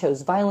kid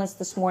chose violence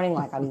this morning.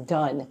 Like, I'm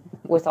done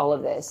with all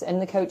of this.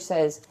 And the coach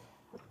says,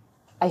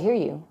 I hear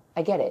you.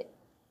 I get it.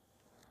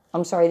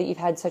 I'm sorry that you've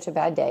had such a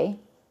bad day.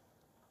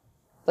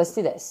 Let's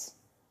do this.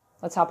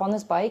 Let's hop on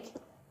this bike.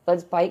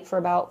 Let's bike for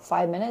about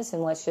 5 minutes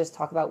and let's just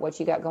talk about what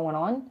you got going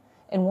on.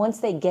 And once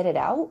they get it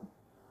out,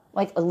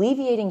 like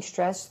alleviating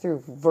stress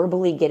through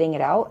verbally getting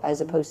it out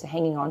as opposed to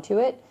hanging on to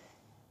it,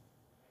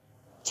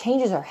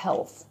 changes our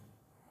health.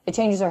 It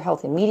changes our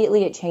health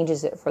immediately. It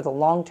changes it for the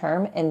long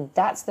term. And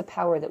that's the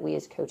power that we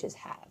as coaches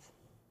have.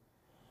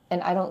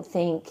 And I don't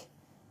think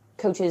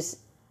coaches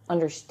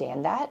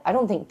understand that. I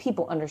don't think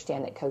people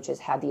understand that coaches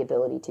have the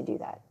ability to do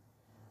that.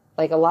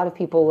 Like, a lot of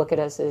people look at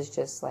us as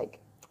just like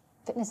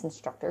fitness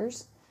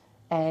instructors.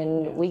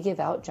 And we give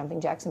out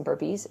jumping jacks and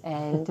burpees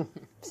and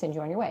send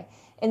you on your way.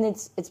 And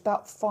it's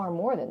about far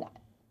more than that.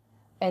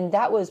 And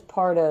that was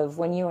part of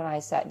when you and I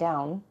sat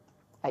down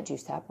at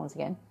Juice Tap once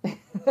again.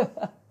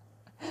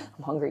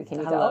 I'm hungry. Can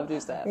you tell? I love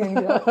Juice Tap.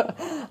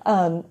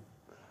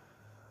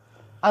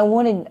 I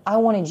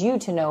wanted you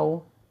to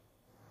know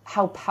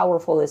how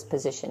powerful this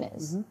position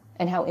is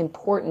and how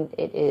important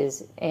it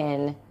is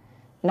in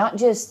not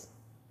just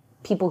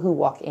people who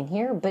walk in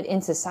here, but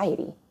in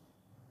society.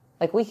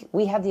 Like,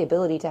 we have the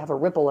ability to have a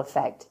ripple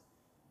effect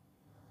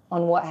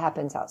on what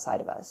happens outside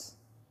of us,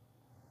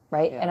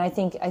 right? Yeah. And I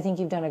think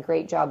you've done a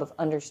great job of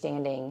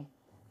understanding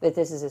that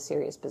this is a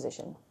serious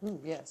position.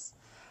 Yes.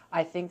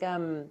 I think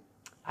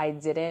I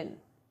didn't,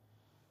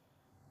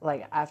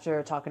 like,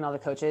 after talking to all the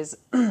coaches,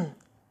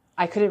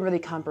 I couldn't really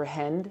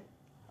comprehend,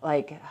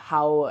 like,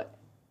 how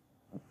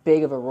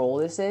big of a role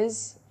this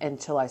is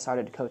until I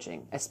started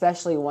coaching,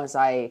 especially once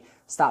I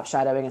stopped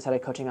shadowing and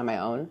started coaching on my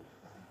own.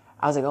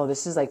 I was like, oh,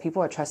 this is like,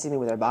 people are trusting me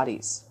with their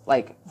bodies,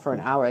 like, for an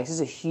hour. Like, this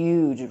is a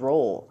huge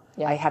role.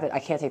 Yeah. I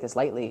can't take this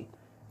lightly,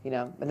 you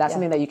know? And that's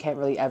something that you can't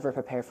really ever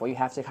prepare for. You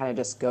have to kind of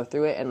just go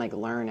through it and, like,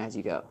 learn as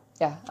you go.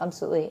 Yeah,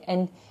 absolutely.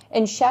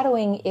 And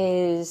shadowing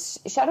is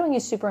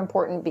super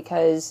important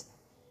because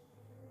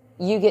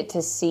you get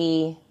to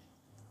see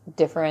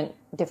different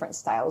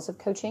styles of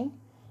coaching.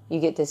 You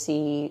get to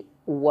see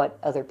what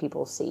other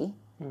people see.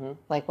 Mm-hmm.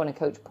 Like, when a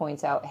coach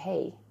points out,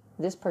 hey,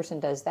 this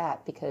person does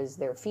that because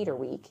their feet are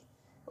weak.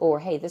 Or,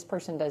 hey, this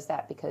person does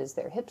that because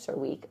their hips are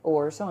weak,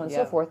 or so on and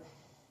so forth.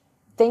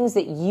 Things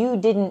that you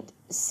didn't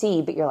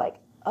see, but you're like,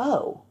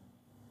 oh,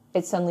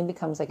 it suddenly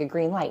becomes like a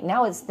green light.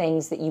 Now it's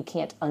things that you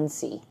can't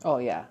unsee. Oh,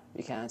 yeah.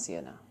 You can't unsee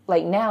it now.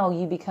 Like now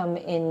it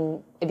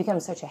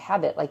becomes such a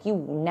habit. Like you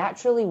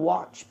naturally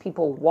watch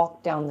people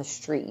walk down the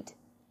street,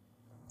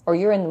 or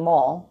you're in the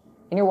mall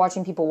and you're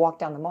watching people walk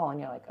down the mall and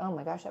you're like, oh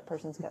my gosh, that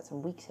person's got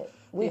some weak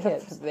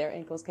hips. Their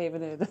ankles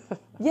caving in.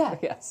 Yeah.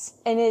 Yes.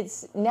 And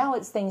it's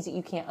things that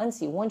you can't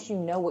unsee once you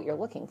know what you're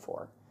looking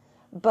for.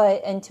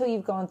 But until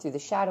you've gone through the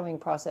shadowing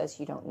process,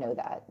 you don't know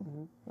that,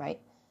 right?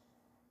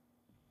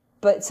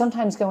 But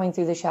sometimes going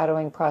through the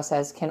shadowing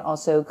process can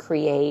also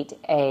create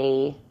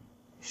a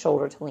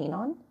shoulder to lean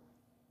on.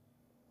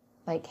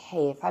 Like,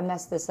 hey, if I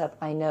mess this up,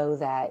 I know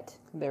that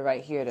they're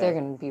right here. They're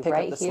going to be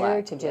right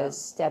here to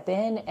just step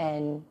in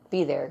and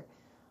be there.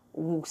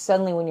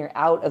 Suddenly, when you're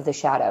out of the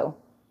shadow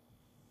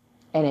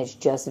and it's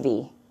just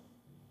V,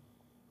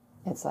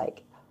 it's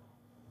like,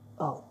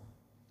 oh.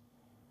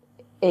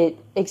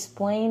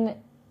 Explain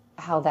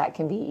how that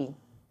can be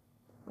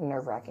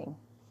nerve-wracking.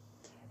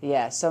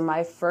 Yeah, so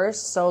my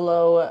first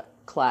solo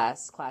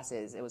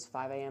classes, it was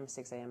 5 a.m.,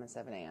 6 a.m., and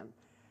 7 a.m.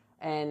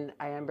 And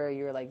I remember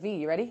you were like, V,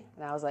 you ready?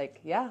 And I was like,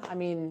 yeah, I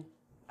mean,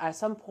 at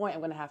some point I'm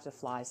going to have to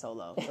fly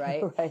solo,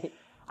 right? Right.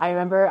 I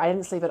remember I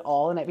didn't sleep at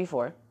all the night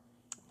before.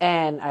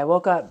 And I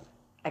woke up,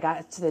 I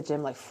got to the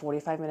gym like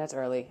 45 minutes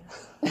early.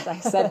 I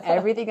set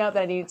everything up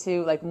that I needed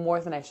to, like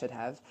more than I should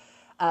have.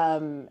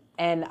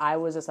 And I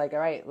was just like, all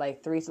right,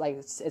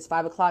 it's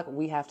 5 o'clock,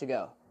 we have to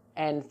go.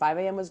 And 5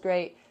 a.m. was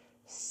great.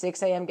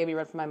 6 a.m. gave me a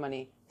run for my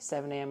money.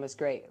 7 a.m. was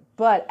great.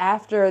 But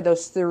after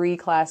those 3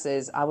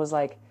 classes, I was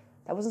like,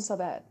 that wasn't so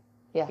bad.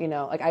 Yeah. You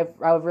know, like I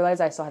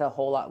realized I still had a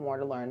whole lot more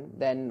to learn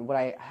than what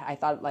I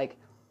thought. Like,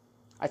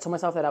 I told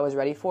myself that I was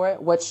ready for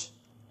it, which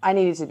I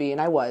needed to be, and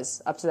I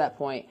was up to that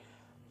point.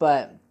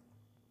 But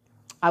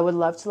I would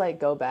love to like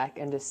go back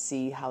and just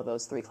see how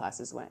those 3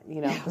 classes went.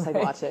 You know, just like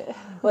watch it,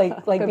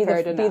 like be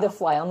the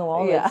fly on the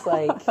wall. Yeah. It's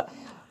like,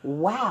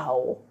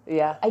 wow.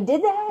 Yeah, I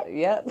did that.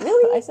 Yeah,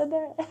 really. I said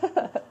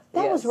that.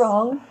 That was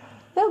wrong.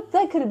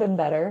 That could have been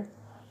better.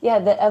 Yeah,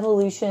 the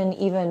evolution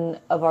even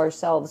of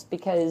ourselves,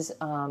 because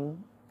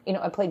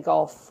I played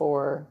golf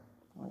for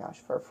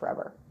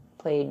forever.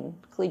 Played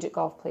collegiate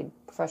golf, played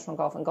professional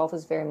golf, and golf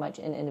is very much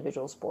an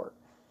individual sport.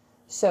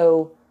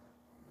 So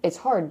it's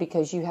hard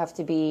because you have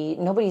to be,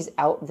 nobody's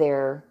out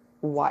there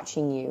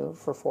watching you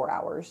for 4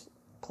 hours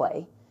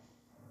play.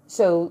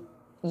 So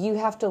you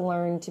have to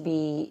learn to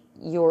be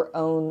your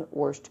own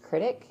worst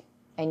critic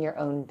and your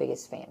own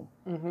biggest fan.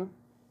 Mm-hmm.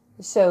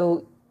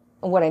 So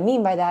what I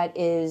mean by that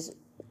is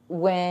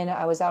when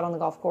I was out on the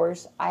golf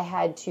course, I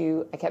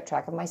kept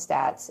track of my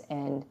stats,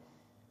 and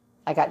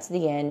I got to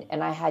the end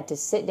and I had to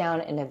sit down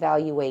and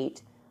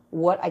evaluate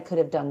what I could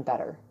have done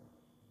better.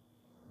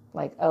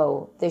 Like,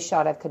 oh, this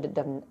shot I could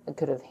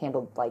have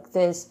handled like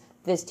this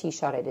tee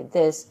shot I did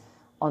this.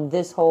 On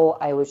this hole,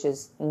 I was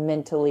just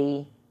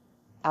mentally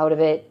out of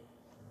it.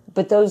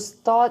 But those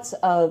thoughts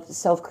of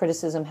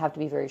self-criticism have to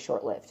be very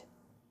short-lived.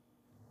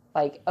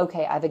 Like,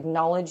 okay, I've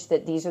acknowledged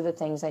that these are the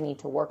things I need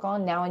to work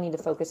on. Now I need to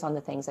focus on the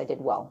things I did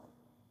well.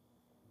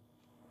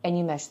 And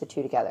you mesh the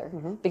two together.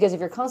 Mm-hmm. Because if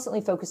you're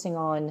constantly focusing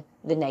on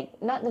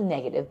not the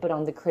negative, but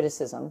on the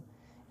criticism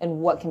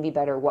and what can be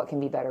better, what can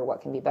be better, what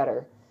can be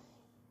better,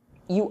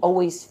 you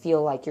always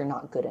feel like you're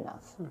not good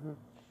enough. Mm-hmm.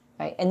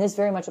 Right? And this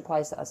very much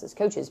applies to us as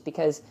coaches,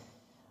 because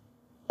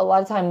a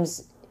lot of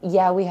times,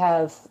 yeah, we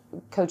have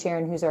Coach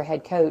Aaron, who's our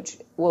head coach,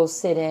 will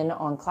sit in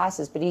on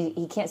classes, but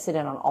he can't sit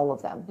in on all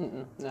of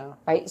them. No.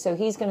 Right? So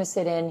he's going to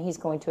sit in, he's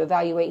going to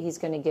evaluate, he's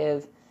going to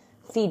give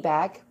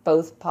feedback,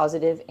 both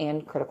positive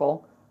and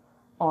critical,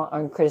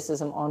 on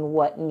criticism on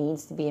what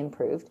needs to be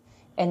improved.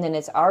 And then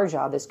it's our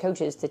job as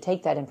coaches to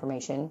take that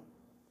information,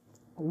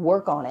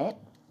 work on it,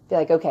 be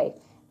like, okay,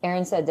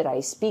 Aaron said that I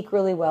speak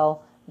really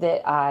well,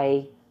 that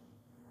I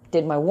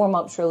did my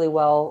warm-ups really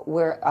well.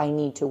 Where I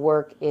need to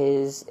work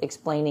is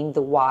explaining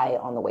the why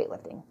on the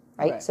weightlifting,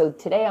 right? So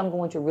today I'm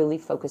going to really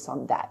focus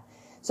on that.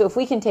 So if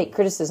we can take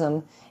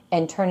criticism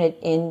and turn it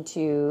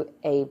into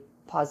a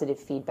positive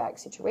feedback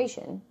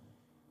situation,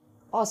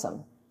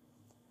 awesome.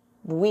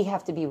 We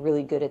have to be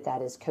really good at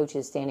that as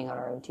coaches, standing on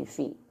our own 2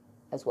 feet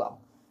as well.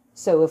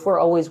 So if we're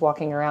always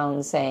walking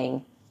around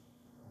saying,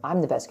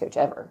 I'm the best coach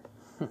ever,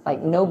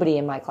 like nobody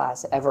in my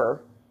class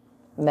ever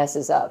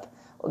messes up,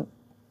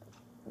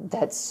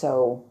 that's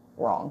so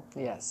wrong.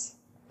 Yes.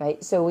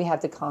 Right? So we have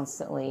to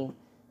constantly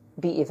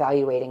be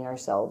evaluating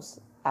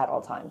ourselves at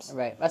all times.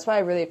 Right. That's why I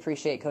really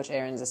appreciate Coach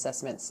Aaron's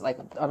assessments, like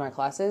on our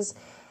classes,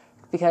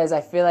 because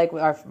I feel like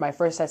my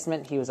first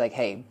assessment, he was like,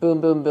 hey,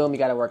 boom, boom, boom, you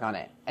got to work on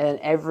it. And then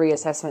every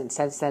assessment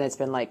since then, it's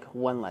been like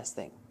one less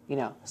thing, you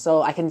know?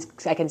 So I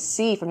can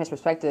see from his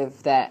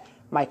perspective that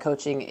my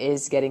coaching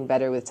is getting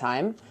better with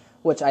time,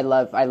 which I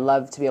love. I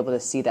love to be able to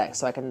see that.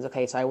 So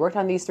so I worked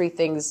on these 3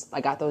 things, I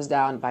got those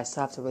down, but I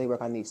still have to really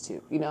work on these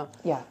 2, you know?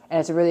 Yeah. And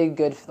it's a really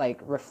good, like,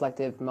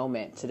 reflective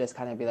moment to just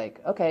kind of be like,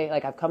 okay,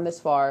 like, I've come this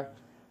far,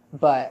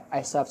 but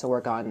I still have to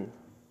work on,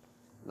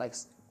 like,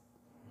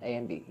 A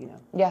and B, you know?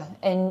 Yeah.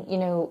 And,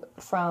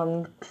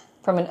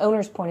 from an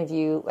owner's point of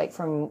view, like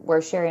from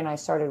where Sherry and I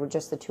started with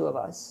just the 2 of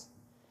us,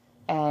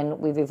 and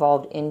we've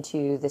evolved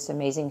into this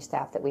amazing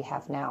staff that we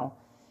have now,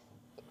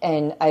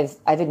 and I've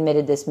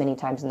admitted this many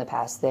times in the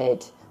past,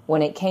 that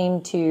when it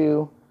came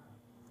to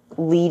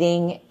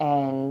leading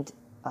and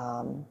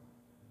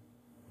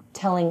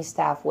telling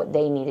staff what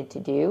they needed to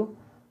do,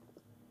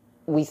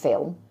 we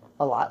failed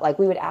a lot. Like,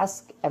 we would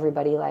ask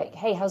everybody, like,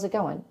 hey, how's it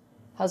going?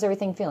 How's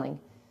everything feeling?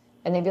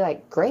 And they'd be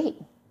like, great,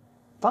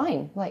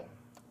 fine. Like,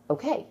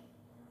 okay.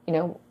 You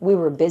know, we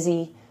were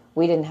busy.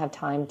 We didn't have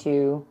time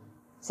to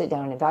sit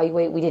down and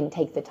evaluate. We didn't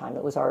take the time.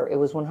 It was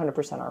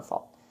 100% our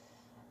fault.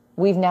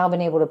 We've now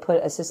been able to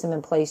put a system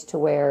in place to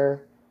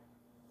where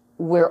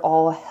we're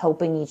all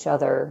helping each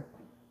other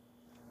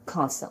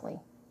constantly.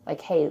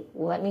 Like, hey,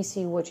 let me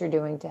see what you're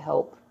doing to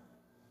help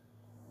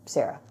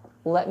Sarah.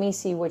 Let me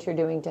see what you're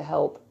doing to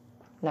help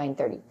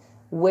 930.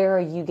 Where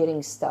are you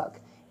getting stuck?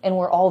 And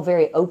we're all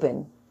very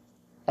open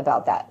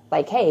about that.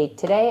 Like, hey,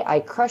 today I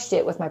crushed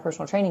it with my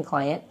personal training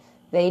client.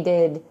 They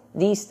did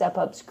these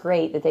step-ups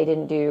great that they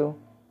didn't do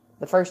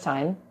the first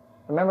time.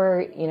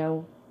 Remember, you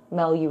know,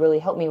 Mel, you really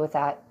helped me with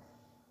that.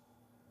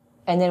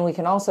 And then we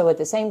can also at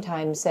the same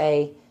time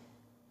say,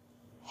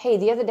 hey,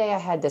 the other day I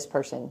had this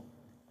person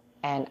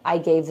and I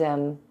gave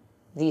them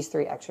these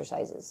 3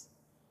 exercises.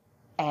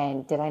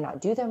 And did I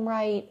not do them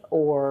right?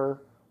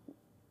 Or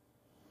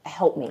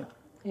help me?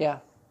 Yeah.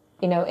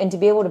 You know, and to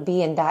be able to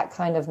be in that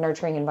kind of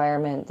nurturing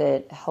environment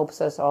that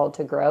helps us all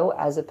to grow,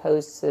 as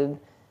opposed to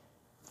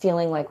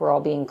feeling like we're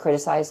all being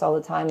criticized all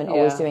the time and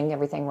always doing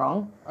everything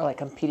wrong. Or like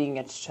competing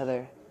against each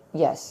other.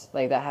 Yes.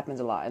 Like that happens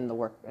a lot in the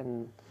work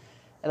and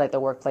like the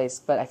workplace.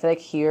 But I feel like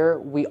here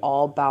we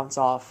all bounce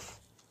off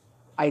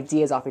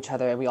ideas off each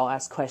other and we all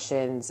ask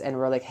questions and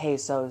we're like, hey,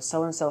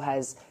 so-and-so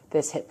has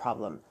this hip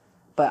problem.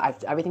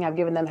 But everything I've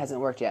given them hasn't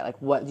worked yet.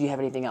 Like, what, do you have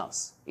anything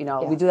else? You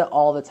know, we do that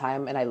all the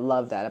time, and I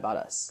love that about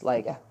us.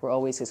 Like, we're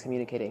always just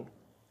communicating.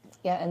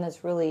 Yeah, and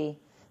that's really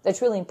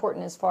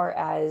important as far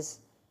as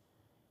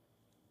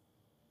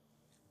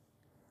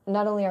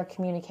not only our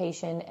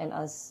communication and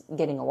us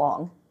getting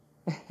along,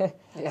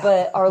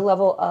 but our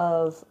level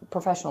of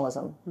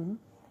professionalism. Mm-hmm.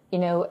 You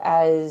know,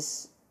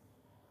 as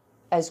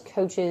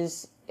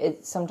coaches,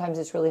 sometimes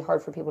it's really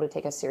hard for people to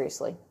take us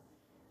seriously.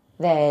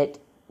 That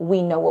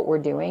we know what we're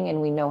doing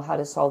and we know how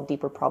to solve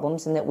deeper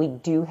problems and that we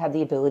do have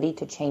the ability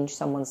to change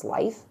someone's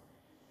life.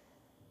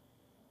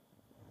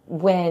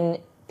 When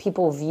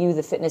people view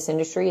the fitness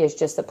industry as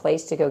just a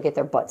place to go get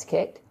their butts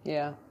kicked.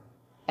 Yeah.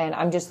 And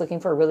I'm just looking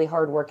for a really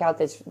hard workout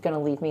that's going to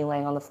leave me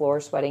laying on the floor,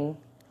 sweating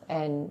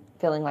and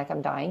feeling like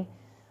I'm dying.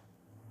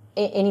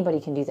 Anybody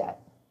can do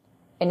that.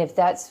 And if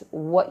that's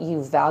what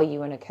you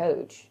value in a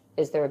coach,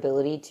 is their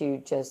ability to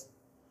just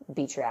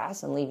beat your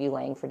ass and leave you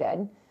laying for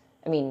dead,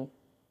 I mean,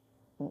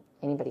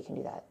 anybody can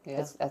do that.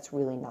 Yeah. That's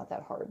really not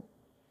that hard.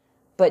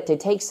 But to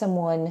take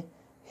someone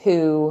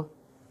who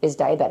is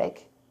diabetic,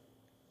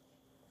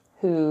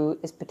 who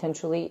is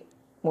potentially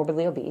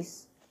morbidly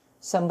obese,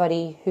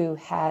 somebody who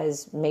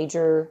has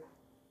major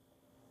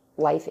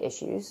life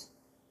issues,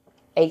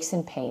 aches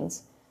and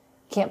pains,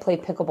 can't play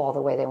pickleball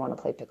the way they want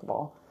to play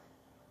pickleball,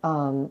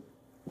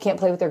 can't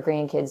play with their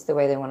grandkids the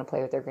way they want to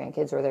play with their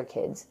grandkids or their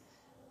kids,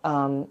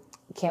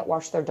 can't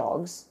wash their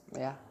dogs.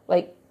 Yeah.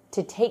 Like,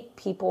 to take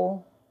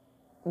people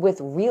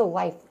with real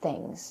life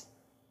things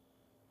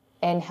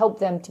and help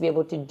them to be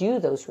able to do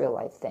those real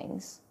life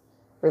things,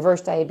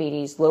 reverse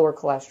diabetes, lower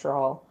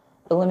cholesterol,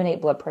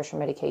 eliminate blood pressure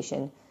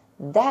medication,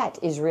 that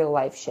is real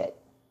life shit.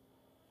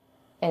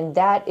 And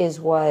that is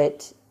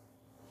what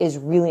is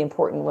really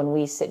important when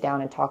we sit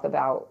down and talk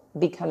about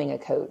becoming a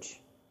coach.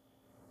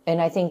 And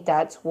I think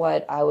that's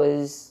what I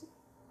was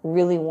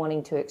really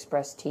wanting to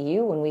express to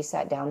you when we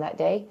sat down that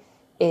day,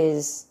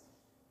 is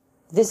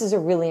this is a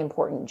really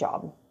important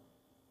job.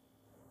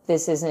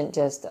 This isn't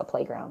just a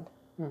playground.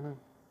 Mm-hmm.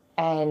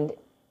 And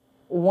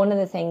one of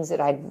the things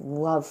that I'd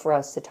love for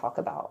us to talk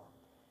about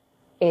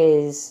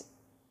is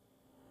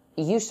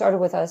you started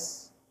with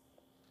us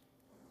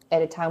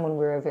at a time when we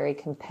were a very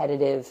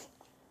competitive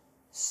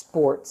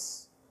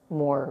sports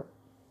more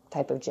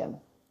type of gym.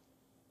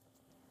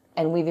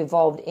 And we've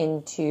evolved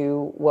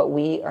into what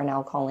we are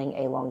now calling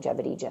a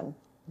longevity gym.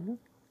 Mm-hmm.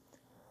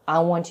 I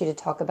want you to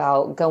talk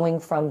about going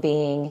from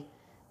being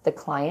the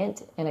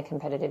client in a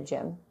competitive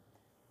gym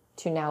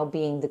to now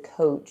being the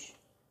coach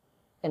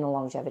in a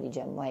longevity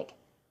gym. Like,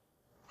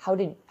 how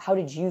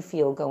did you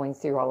feel going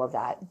through all of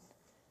that?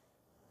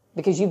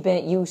 Because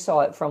you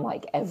saw it from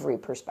like every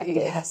perspective.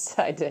 Yes,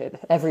 I did.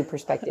 Every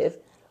perspective.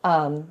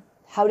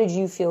 How did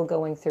you feel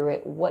going through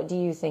it? What do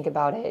you think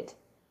about it?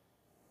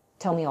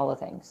 Tell me all the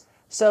things.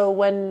 So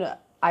when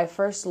I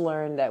first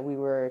learned that we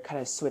were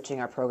kind of switching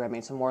our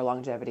programming to more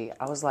longevity,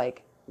 I was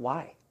like,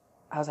 why?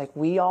 I was like,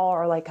 we all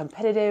are like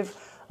competitive,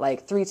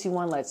 like 3, 2,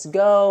 1, let's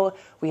go.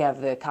 We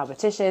have the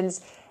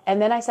competitions.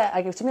 And then I sat,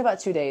 like, it took me about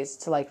 2 days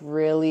to like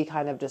really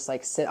kind of just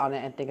like sit on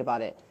it and think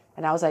about it.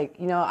 And I was like,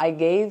 you know, I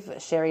gave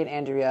Sherry and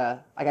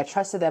Andrea, like I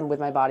trusted them with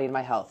my body and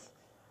my health.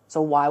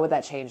 So why would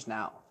that change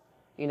now?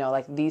 You know,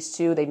 like these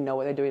two, they know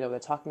what they're doing, they know what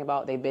they're talking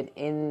about. They've been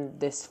in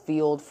this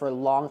field for a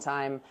long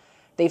time.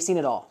 They've seen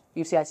it all.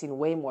 I've seen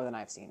way more than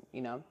I've seen,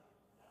 you know.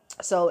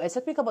 So it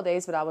took me a couple of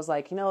days, but I was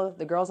like, you know,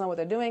 the girls know what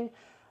they're doing.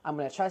 I'm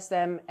going to trust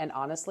them. And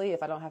honestly,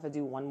 if I don't have to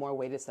do one more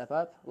weighted step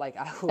up, like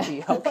I will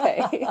be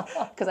okay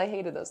because I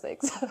hated those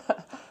things.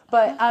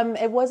 But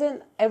it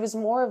was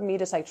more of me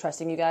just like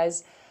trusting you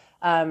guys.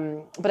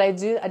 But I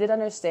did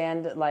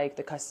understand like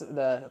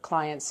the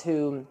clients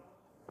who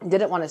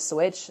didn't want to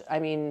switch. I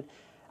mean,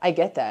 I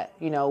get that,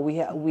 you know,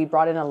 we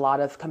brought in a lot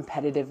of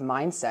competitive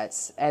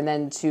mindsets, and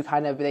then to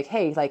kind of be like,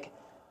 hey, like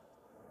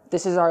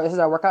this is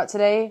our workout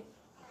today.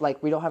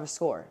 Like, we don't have a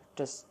score.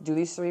 Just do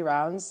these 3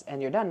 rounds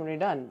and you're done when you're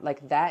done.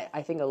 Like that,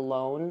 I think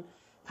alone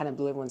kind of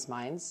blew everyone's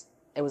minds.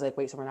 It was like,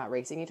 wait, so we're not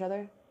racing each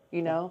other,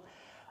 you know?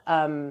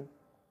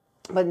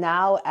 But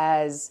now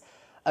as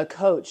a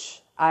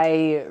coach,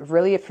 I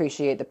really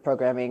appreciate the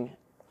programming.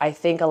 I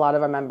think a lot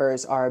of our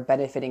members are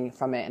benefiting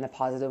from it in a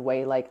positive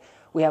way. Like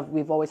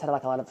we've always had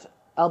like a lot of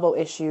elbow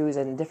issues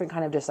and different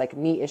kind of just like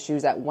knee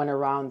issues that went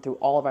around through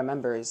all of our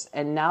members.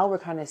 And now we're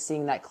kind of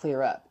seeing that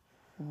clear up.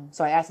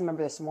 So I asked a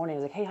member this morning, I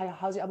was like, hey,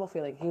 how's your elbow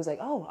feeling? He was like,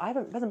 oh,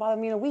 it hasn't bothered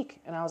me in a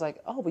week. And I was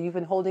like, oh, but you've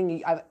been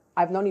holding,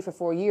 I've known you for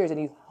 4 years and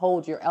you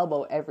hold your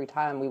elbow every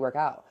time we work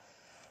out.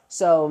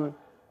 So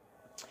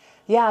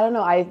yeah, I don't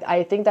know.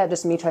 I think that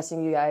just me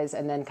trusting you guys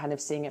and then kind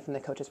of seeing it from the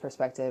coach's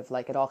perspective,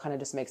 like it all kind of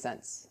just makes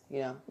sense,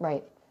 you know?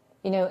 Right.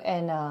 You know,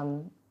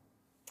 and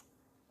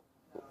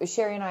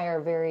Sherry and I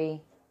are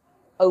very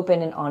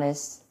open and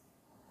honest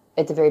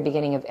at the very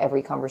beginning of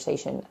every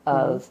conversation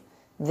of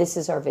this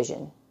is our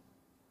vision.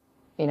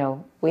 You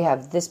know, we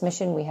have this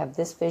mission, we have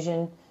this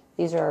vision,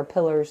 these are our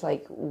pillars,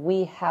 like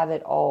we have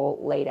it all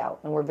laid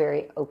out and we're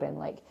very open.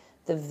 Like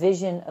the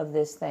vision of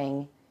this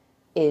thing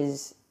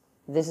is,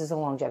 this is a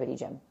longevity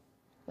gym.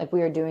 Like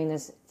we are doing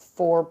this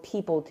for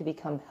people to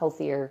become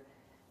healthier,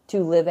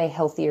 to live a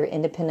healthier,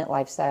 independent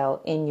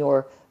lifestyle in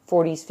your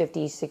 40s,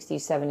 50s,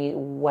 60s, 70s,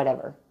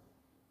 whatever.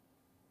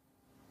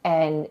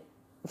 And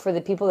for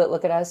the people that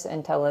look at us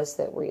and tell us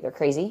that we're either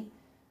crazy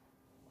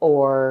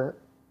or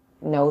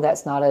no,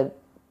 that's not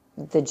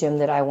the gym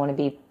that I want to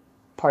be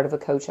part of a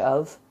coach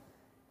of,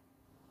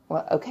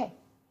 well, okay.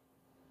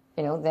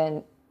 You know,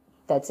 then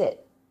that's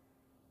it.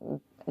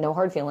 No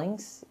hard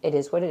feelings. It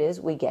is what it is.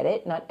 We get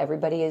it. Not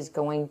everybody is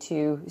going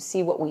to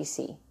see what we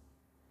see.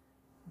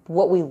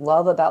 What we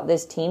love about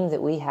this team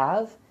that we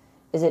have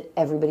is that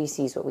everybody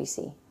sees what we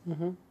see.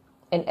 Mm-hmm.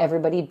 And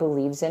everybody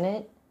believes in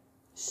it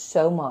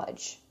so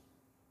much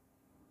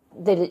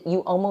that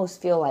you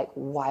almost feel like,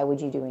 why would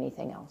you do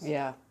anything else?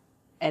 Yeah.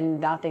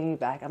 And now thinking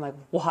back, I'm like,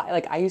 why?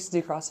 Like, I used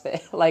to do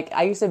CrossFit. Like,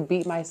 I used to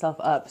beat myself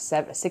up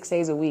 6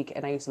 days a week,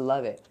 and I used to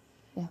love it.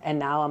 Yeah. And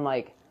now I'm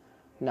like,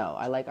 no,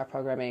 I like our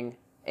programming.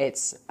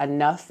 It's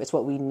enough. It's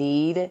what we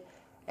need,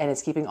 and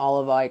it's keeping all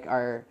of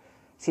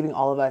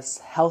us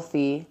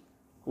healthy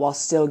while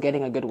still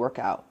getting a good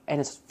workout,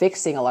 and it's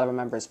fixing a lot of our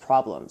members'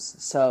 problems.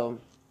 So,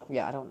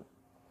 yeah, I don't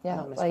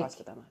miss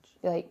CrossFit that much.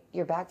 Like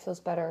your back feels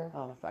better.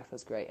 Oh, my back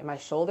feels great. And my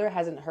shoulder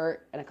hasn't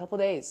hurt in a couple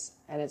of days.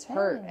 And it's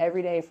hurt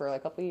every day for like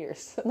a couple of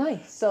years.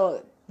 Nice.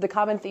 So the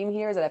common theme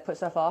here is that I put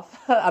stuff off.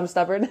 I'm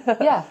stubborn.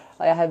 Yeah.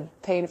 Like I had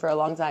pain for a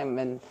long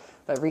time,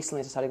 but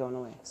recently it just started going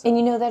away. So. And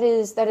you know, that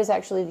is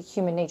actually the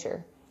human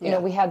nature. You know,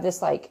 we have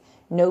this like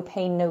no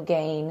pain, no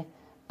gain.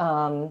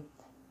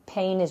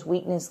 Pain is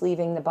weakness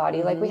leaving the body.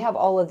 Mm-hmm. Like we have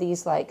all of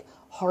these like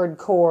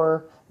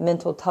hardcore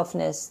mental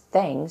toughness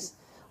things.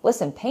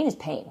 Listen, pain is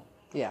pain.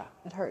 Yeah,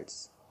 it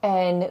hurts.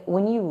 And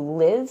when you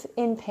live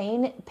in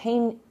pain,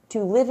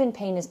 to live in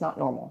pain is not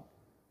normal.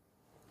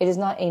 It is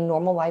not a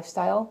normal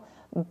lifestyle,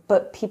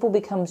 but people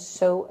become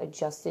so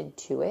adjusted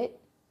to it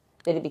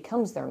that it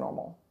becomes their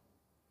normal.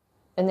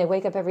 And they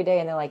wake up every day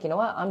and they're like, you know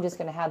what? I'm just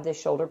going to have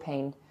this shoulder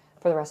pain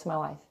for the rest of my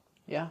life.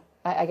 Yeah.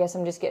 I guess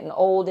I'm just getting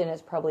old and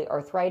it's probably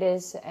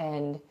arthritis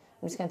and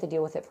I'm just going to have to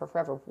deal with it for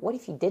forever. What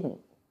if you didn't?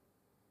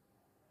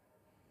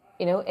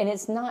 You know, and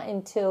it's not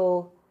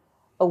until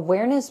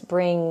awareness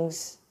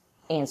brings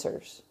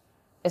answers.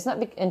 It's not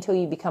until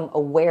you become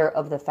aware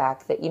of the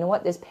fact that, you know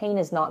what, this pain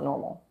is not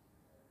normal.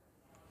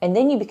 And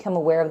then you become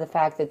aware of the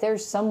fact that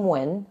there's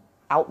someone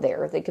out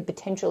there that could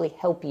potentially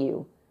help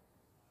you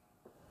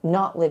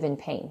not live in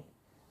pain.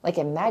 Like,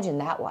 imagine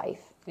that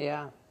life.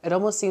 Yeah. It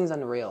almost seems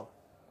unreal,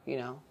 you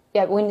know?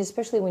 Yeah,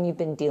 especially when you've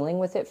been dealing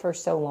with it for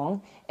so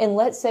long. And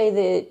let's say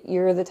that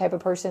you're the type of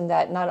person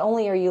that not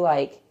only are you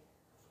like,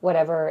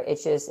 whatever,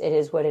 it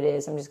is what it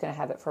is, I'm just going to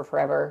have it for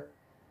forever.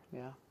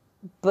 Yeah.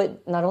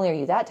 But not only are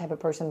you that type of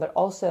person, but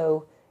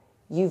also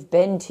you've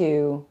been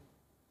to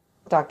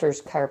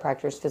doctors,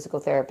 chiropractors, physical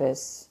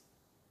therapists,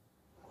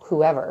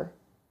 whoever,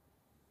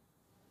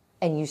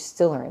 and you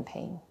still are in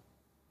pain.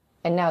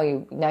 And now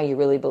you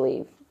really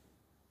believe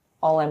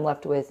all I'm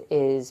left with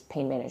is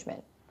pain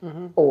management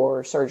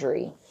or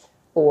surgery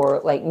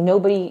or like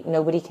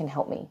nobody can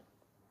help me.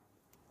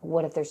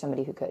 What if there's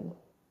somebody who could?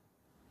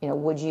 You know,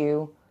 would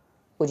you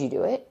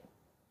do it?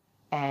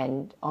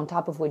 And on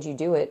top of would you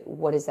do it,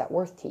 what is that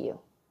worth to you?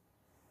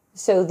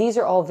 So these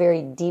are all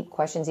very deep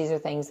questions. These are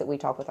things that we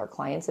talk with our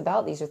clients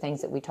about. These are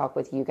things that we talk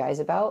with you guys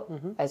about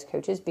as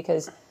coaches,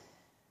 because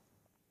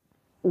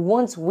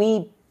once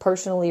we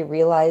personally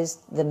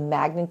realized the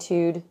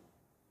magnitude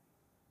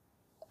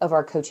of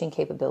our coaching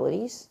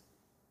capabilities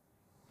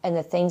and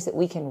the things that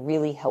we can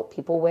really help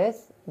people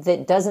with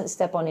that doesn't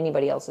step on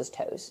anybody else's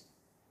toes.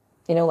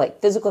 You know, like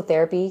physical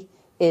therapy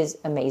is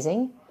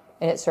amazing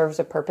and it serves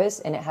a purpose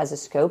and it has a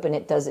scope and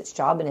it does its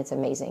job and it's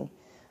amazing.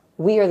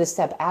 We are the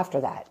step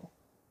after that.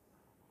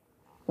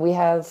 We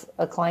have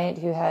a client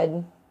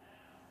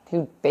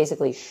who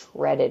basically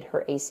shredded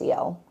her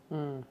ACL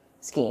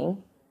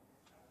skiing,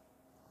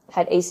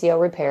 had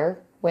ACL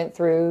repair, went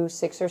through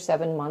 6 or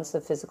 7 months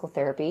of physical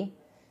therapy.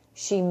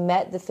 She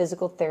met the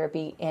physical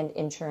therapy and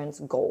insurance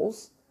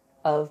goals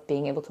of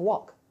being able to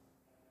walk.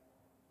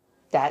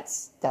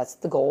 That's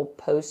the goal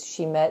post.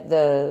 She met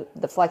the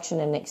flexion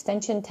and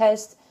extension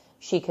test.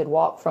 She could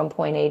walk from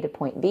point A to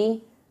point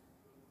B.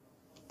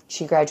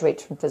 She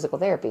graduates from physical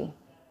therapy.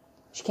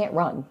 She can't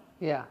run.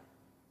 Yeah.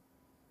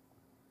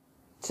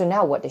 So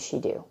now what does she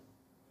do?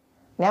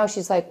 Now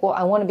she's like, well,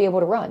 I want to be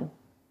able to run.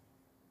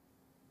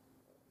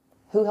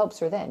 Who helps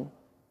her then?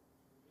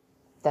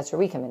 That's where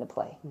we come into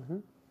play. Mm-hmm.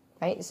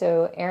 Right?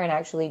 So Erin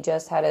actually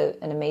just had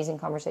an amazing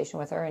conversation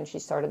with her, and she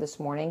started this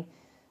morning,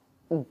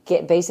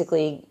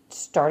 basically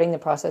starting the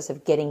process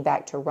of getting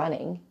back to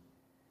running.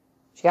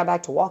 She got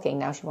back to walking.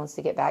 Now she wants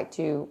to get back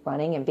to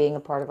running and being a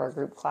part of our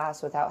group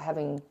class without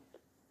having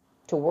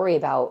to worry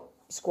about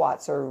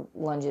squats or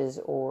lunges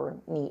or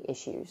knee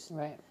issues.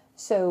 Right.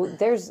 So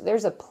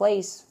there's a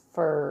place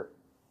for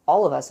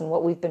all of us, and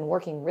what we've been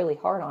working really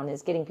hard on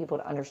is getting people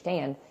to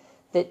understand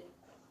that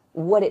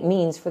what it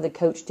means for the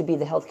coach to be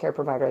the healthcare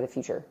provider of the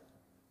future.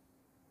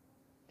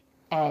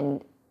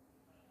 And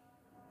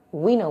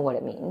we know what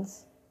it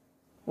means.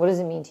 What does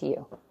it mean to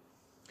you?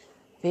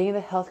 Being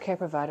the healthcare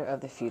provider of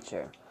the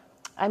future.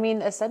 I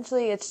mean,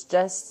 essentially,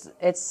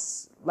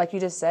 it's like you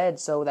just said.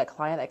 So that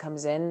client that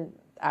comes in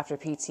after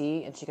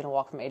PT and she can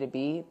walk from A to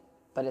B,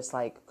 but it's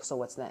like, so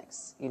what's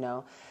next? You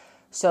know?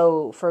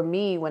 So for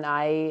me, when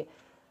my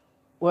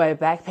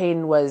back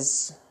pain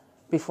was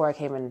before I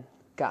came and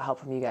got help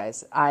from you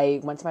guys, I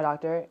went to my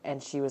doctor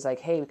and she was like,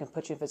 hey, we can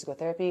put you in physical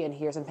therapy and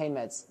here's some pain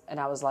meds. And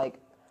I was like,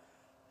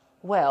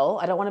 well,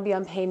 I don't want to be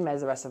on pain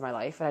meds the rest of my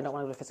life and I don't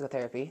want to go to physical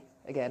therapy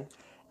again.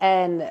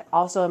 And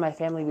also in my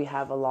family, we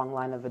have a long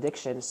line of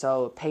addiction.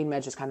 So pain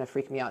meds just kind of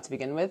freak me out to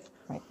begin with.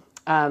 Right.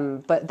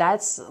 But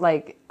that's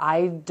like,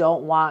 I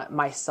don't want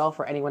myself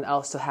or anyone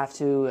else to have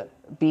to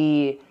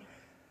be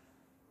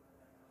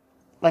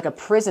like a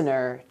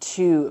prisoner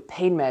to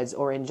pain meds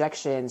or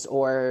injections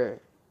or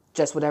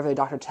just whatever the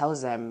doctor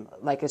tells them.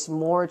 Like, it's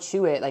more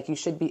to it. Like, you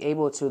should be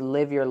able to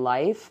live your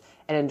life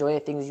and enjoy the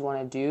things you want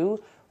to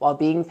do while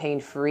being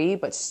pain-free,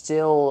 but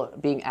still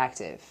being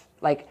active.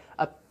 Like,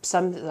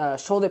 some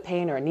shoulder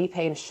pain or knee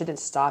pain shouldn't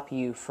stop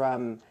you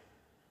from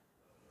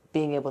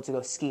being able to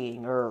go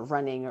skiing or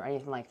running or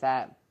anything like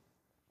that.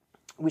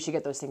 We should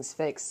get those things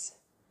fixed.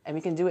 And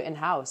we can do it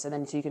in-house, and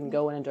then so you can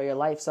go and enjoy your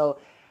life. So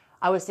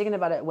I was thinking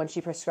about it when she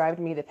prescribed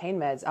me the pain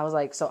meds. I was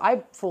like, so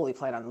I fully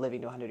plan on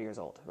living to 100 years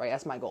old, right?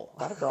 That's my goal.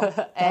 Got it, girl.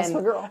 That's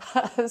my girl.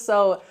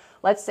 So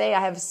let's say I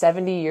have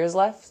 70 years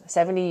left,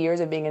 70 years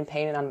of being in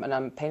pain and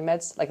I'm pain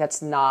meds. Like,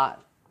 that's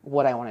not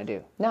what I want to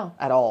do. No.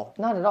 At all.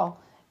 Not at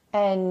all.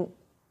 And,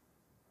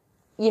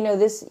 you know,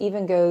 this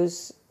even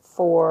goes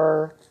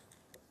for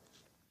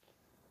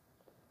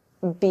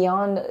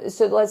beyond.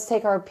 So let's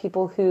take our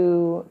people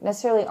who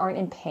necessarily aren't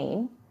in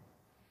pain.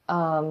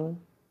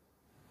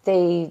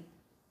 They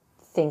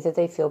think that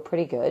they feel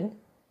pretty good.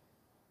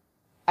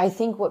 I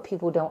think what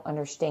people don't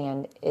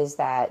understand is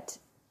that,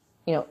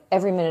 you know,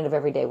 every minute of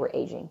every day we're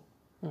aging,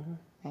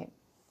 right?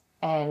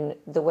 And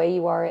the way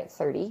you are at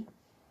 30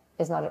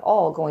 is not at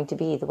all going to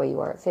be the way you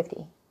are at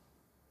 50.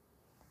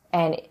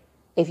 And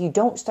if you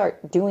don't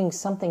start doing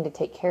something to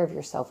take care of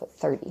yourself at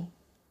 30,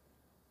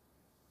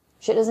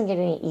 shit doesn't get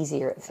any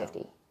easier at 50.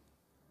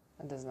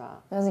 It does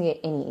not. It doesn't get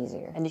any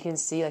easier. And you can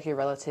see like your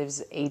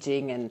relatives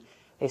aging and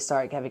they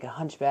start having a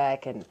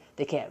hunchback and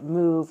they can't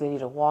move. They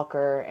need a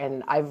walker.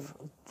 And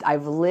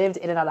I've lived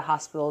in and out of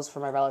hospitals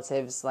for my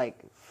relatives, like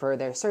for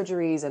their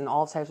surgeries and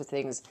all types of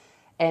things.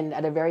 And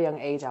at a very young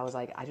age, I was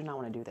like, I do not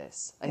want to do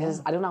this. Like,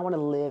 I do not want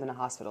to live in a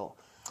hospital.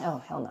 Oh,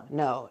 hell no.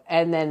 No.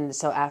 And then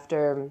so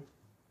after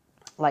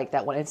like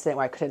that one incident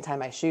where I couldn't tie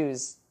my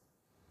shoes,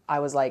 I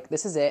was like,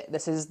 this is it.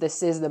 This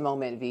is the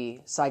moment, V.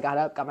 So I got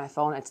up, got my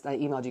phone, I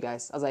emailed you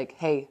guys. I was like,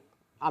 hey,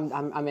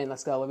 I'm in.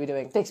 Let's go. What are we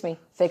doing? Fix me.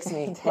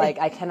 Like,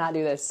 I cannot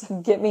do this.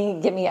 Get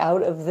me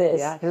out of this.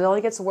 Yeah, because it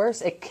only gets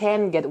worse. It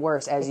can get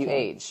worse as you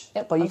age.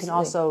 Yep, but you absolutely. can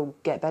also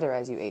get better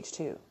as you age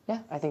too. Yeah.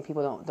 I think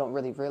people don't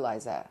really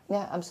realize that.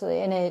 Yeah,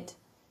 absolutely. And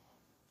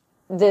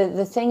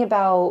the thing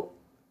about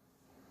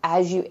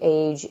as you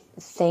age,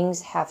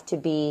 things have to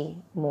be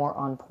more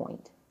on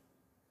point.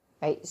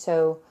 Right?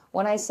 So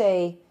when I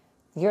say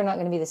you're not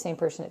going to be the same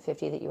person at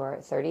 50 that you are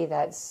at 30,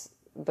 that's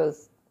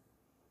both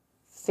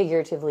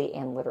figuratively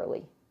and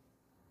literally.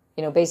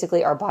 You know,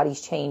 basically our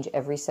bodies change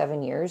every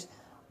 7 years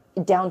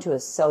down to a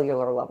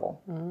cellular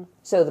level. Mm-hmm.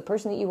 So the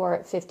person that you are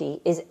at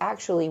 50 is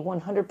actually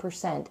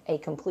 100% a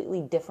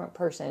completely different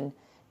person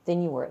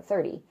than you were at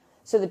 30.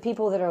 So the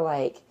people that are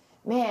like,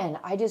 man,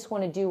 I just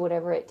want to do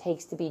whatever it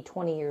takes to be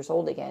 20 years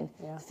old again.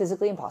 Yeah.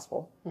 Physically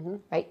impossible,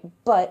 right?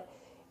 But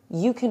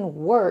you can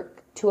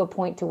work to a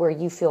point to where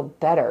you feel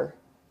better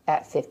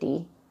at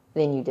 50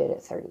 than you did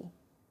at 30.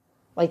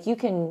 Like, you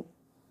can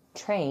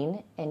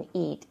train and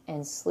eat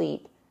and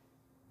sleep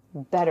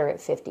better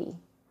at 50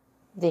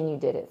 than you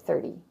did at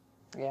 30.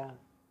 Yeah.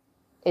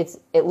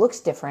 It looks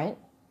different,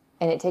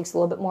 and it takes a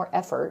little bit more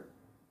effort,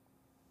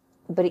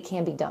 but it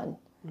can be done.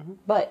 Mm-hmm.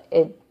 But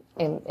it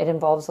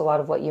involves a lot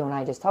of what you and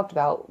I just talked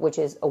about, which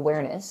is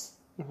awareness.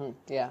 Mm-hmm.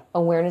 Yeah.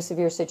 Awareness of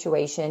your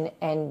situation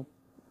and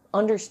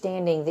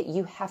understanding that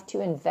you have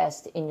to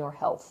invest in your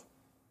health.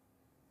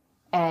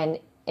 And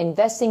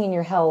investing in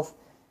your health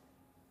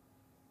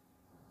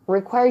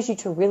requires you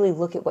to really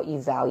look at what you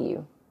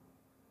value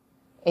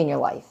in your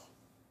life.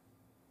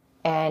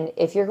 And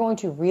if you're going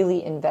to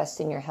really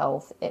invest in your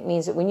health, it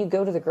means that when you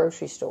go to the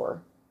grocery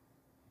store,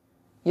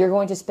 you're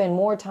going to spend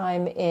more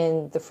time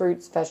in the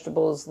fruits,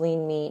 vegetables,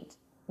 lean meat,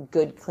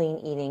 good, clean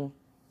eating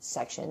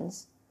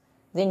sections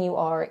than you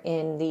are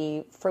in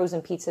the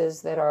frozen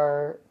pizzas that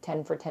are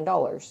 10 for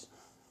 $10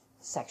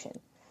 section.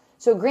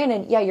 So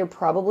granted, yeah, you're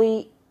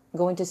probably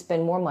going to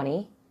spend more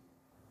money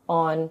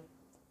on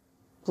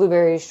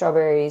blueberries,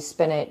 strawberries,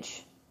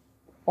 spinach,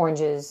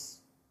 oranges,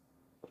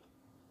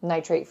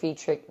 nitrate-free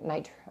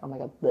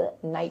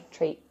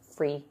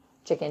nitrate-free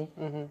chicken,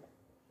 mm-hmm.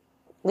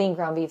 lean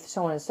ground beef,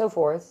 so on and so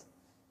forth.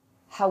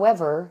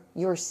 However,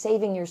 you're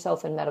saving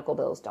yourself in medical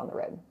bills down the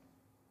road.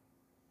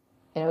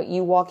 You know,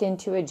 you walk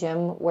into a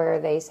gym where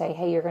they say,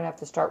 hey, you're going to have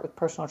to start with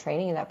personal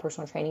training, and that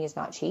personal training is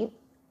not cheap.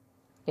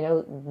 You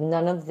know,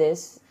 none of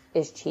this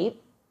is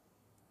cheap.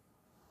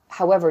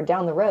 However,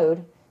 down the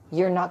road,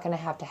 you're not going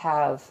to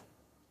have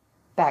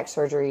back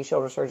surgery,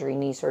 shoulder surgery,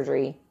 knee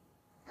surgery,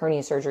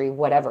 hernia surgery,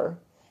 whatever.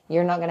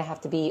 You're not going to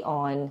have to be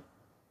on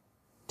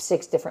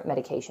 6 different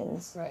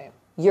medications. Right.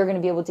 You're going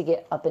to be able to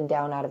get up and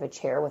down out of a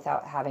chair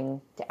without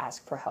having to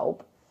ask for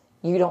help.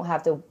 You don't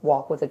have to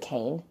walk with a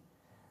cane.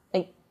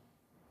 Like,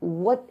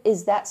 what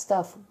is that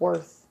stuff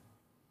worth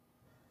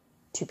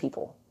to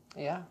people?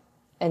 Yeah.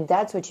 And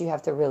that's what you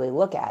have to really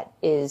look at,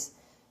 is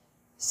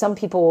some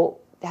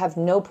people have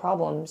no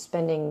problem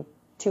spending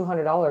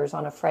 $200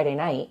 on a Friday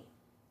night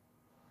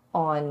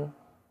on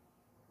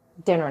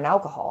dinner and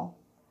alcohol,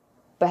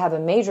 but have a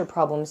major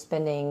problem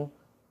spending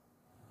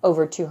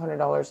over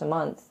 $200 a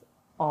month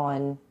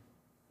on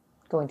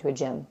going to a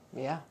gym.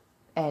 Yeah.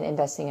 And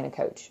investing in a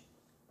coach.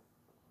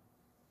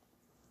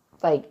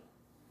 Like,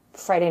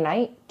 Friday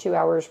night, 2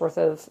 hours worth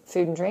of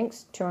food and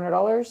drinks,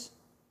 $200,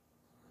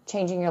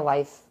 changing your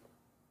life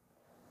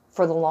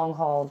for the long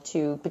haul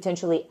to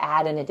potentially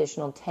add an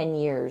additional 10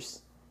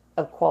 years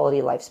of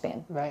quality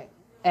lifespan. Right.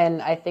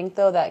 And I think,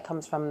 though, that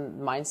comes from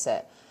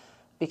mindset,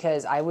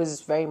 because I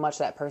was very much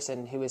that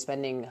person who was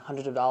spending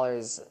hundreds of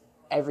dollars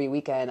every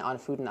weekend on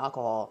food and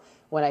alcohol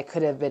when I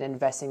could have been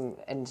investing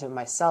into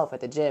myself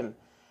at the gym.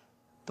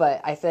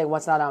 But I feel like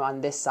once now I'm on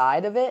this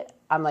side of it,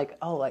 I'm like,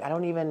 oh, like, I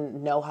don't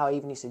even know how I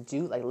even used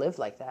to live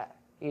like that,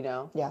 you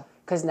know? Yeah.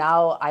 Because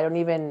now I don't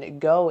even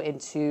go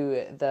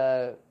into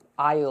the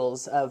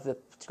aisles of the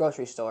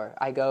grocery store.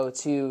 I go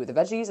to the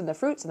veggies and the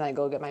fruits, and then I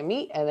go get my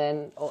meat, and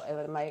then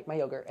my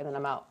yogurt, and then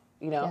I'm out,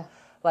 you know? Yeah.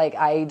 Like,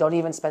 I don't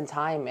even spend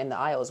time in the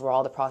aisles where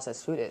all the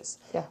processed food is.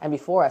 Yeah. And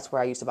before, that's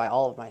where I used to buy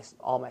all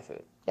my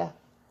food. Yeah.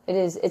 It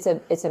is. It's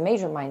a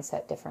major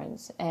mindset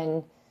difference.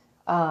 And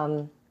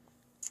one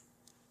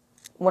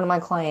of my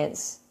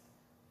clients,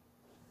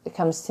 it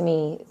comes to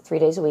me 3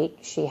 days a week.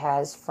 She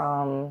has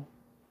from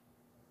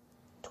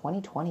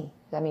 2020.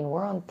 I mean,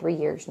 we're on 3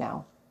 years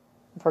now.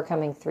 We're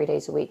coming 3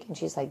 days a week. And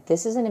she's like,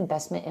 this is an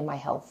investment in my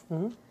health.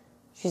 Mm-hmm.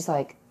 She's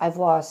like, I've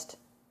lost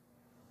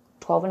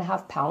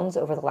 12.5 pounds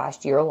over the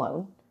last year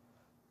alone.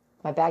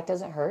 My back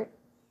doesn't hurt.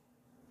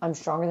 I'm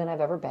stronger than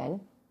I've ever been.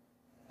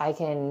 I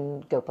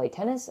can go play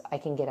tennis. I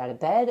can get out of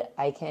bed.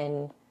 I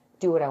can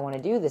do what I want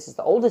to do. This is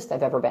the oldest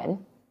I've ever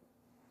been.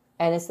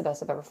 And it's the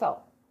best I've ever felt.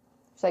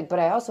 It's like, but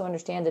I also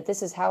understand that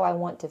this is how I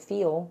want to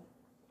feel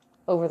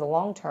over the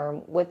long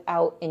term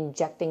without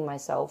injecting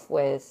myself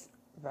with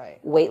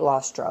weight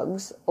loss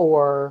drugs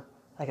or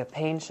like a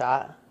pain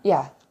shot.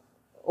 Yeah.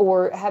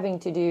 Or having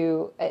to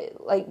do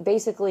like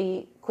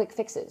basically quick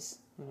fixes.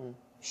 Mm-hmm.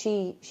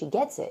 She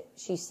gets it.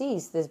 She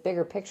sees this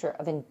bigger picture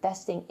of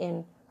investing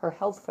in her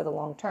health for the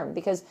long term,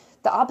 because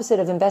the opposite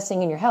of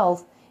investing in your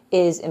health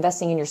is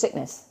investing in your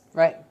sickness.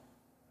 Right.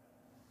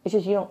 It's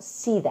just you don't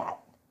see that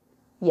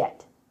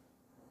yet.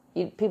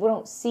 People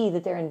don't see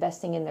that they're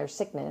investing in their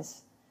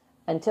sickness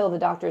until the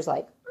doctor's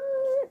like,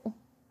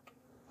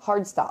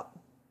 hard stop.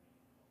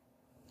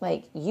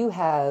 Like, you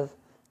have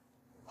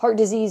heart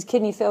disease,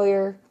 kidney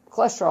failure,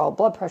 cholesterol,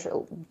 blood pressure,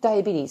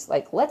 diabetes.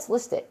 Like, let's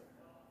list it.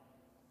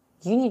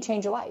 You need to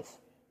change your life.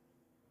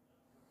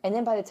 And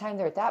then by the time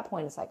they're at that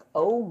point, it's like,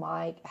 oh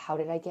my, how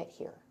did I get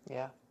here?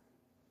 Yeah.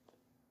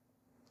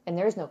 And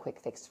there's no quick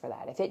fix for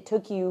that. If it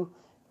took you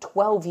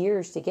 12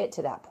 years to get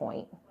to that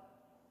point,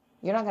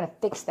 you're not going to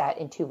fix that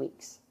in 2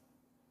 weeks.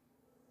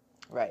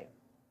 Right.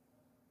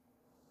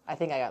 I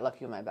think I got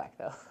lucky with my back,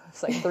 though.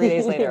 It's like 3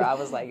 days later, I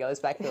was like, yo, this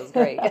back feels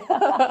great.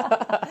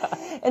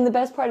 And the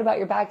best part about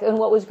your back, and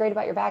what was great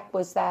about your back,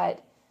 was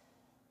that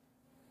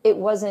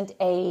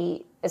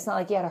it's not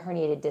like you had a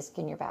herniated disc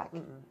in your back.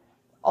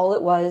 All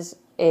it was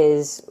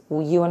is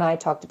you and I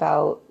talked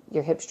about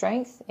your hip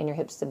strength and your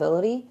hip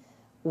stability.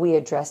 We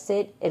addressed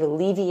it. It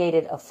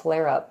alleviated a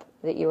flare-up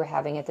that you were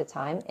having at the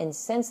time. And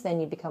since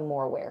then, you become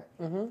more aware.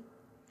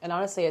 And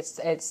honestly,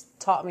 it's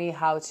taught me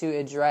how to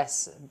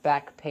address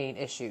back pain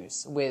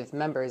issues with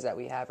members that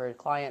we have or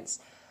clients.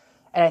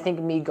 And I think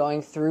me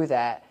going through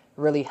that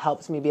really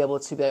helps me be able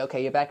to be like,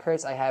 okay, your back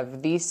hurts. I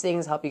have these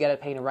things help you get out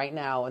of pain right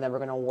now. And then we're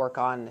going to work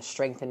on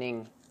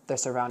strengthening the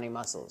surrounding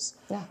muscles.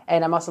 Yeah.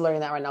 And I'm also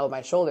learning that right now with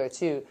my shoulder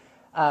too.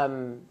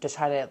 Just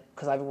trying to,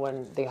 because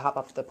everyone, they hop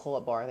off the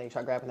pull-up bar, they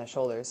start grabbing their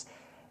shoulders.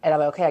 And I'm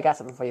like, okay, I got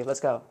something for you. Let's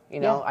go. You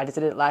know, I just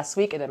did it last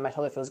week and then my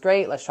shoulder feels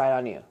great. Let's try it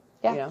on you.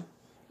 Yeah.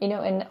 You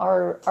know, and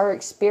our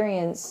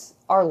experience,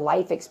 our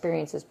life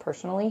experiences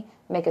personally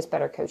make us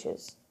better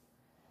coaches.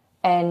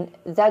 And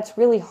that's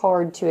really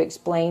hard to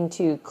explain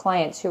to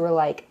clients who are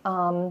like,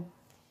 you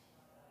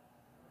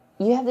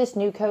have this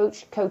new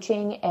coach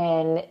coaching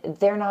and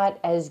they're not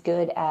as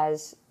good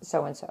as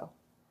so-and-so.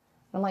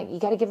 I'm like, you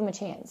got to give them a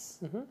chance.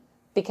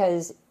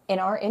 Because in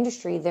our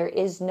industry,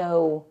 there's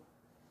no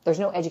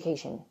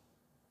education,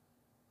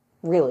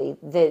 really,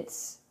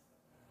 that's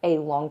a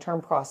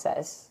long-term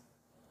process.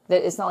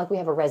 That it's not like we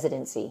have a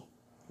residency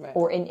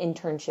or an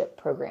internship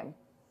program.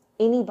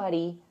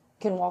 Anybody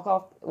can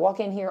walk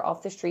in here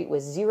off the street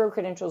with zero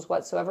credentials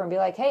whatsoever and be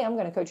like, hey, I'm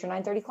going to coach your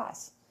 9:30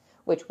 class,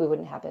 which we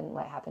wouldn't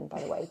let happen,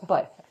 by the way.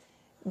 But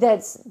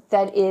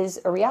that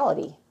is a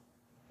reality.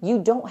 You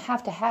don't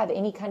have to have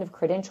any kind of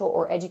credential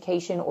or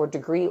education or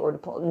degree or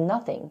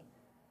nothing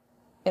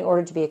in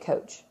order to be a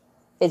coach.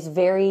 It's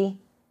very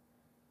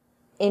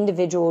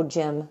individual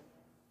gym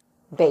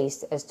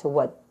based as to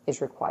what is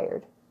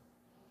required.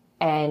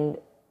 And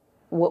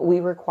what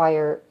we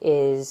require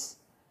is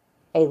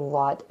a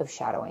lot of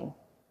shadowing.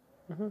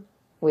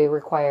 We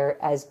require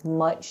as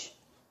much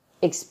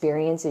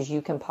experience as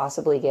you can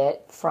possibly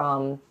get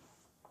from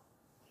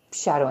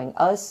shadowing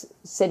us,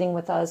 sitting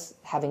with us,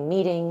 having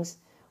meetings.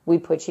 We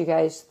put you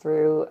guys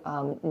through,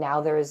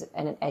 now there's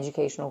an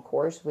educational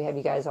course. We have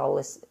you guys all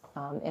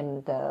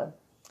in the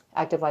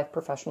Active Life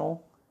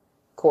Professional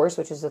course,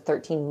 which is a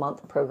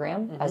 13-month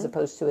program as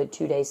opposed to a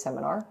 2-day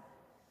seminar.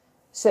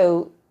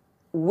 So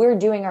we're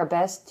doing our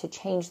best to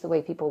change the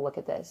way people look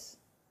at this.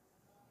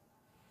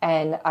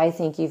 And I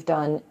think you've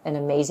done an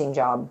amazing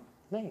job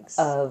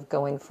of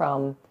going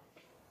from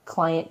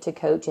client to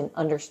coach and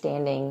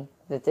understanding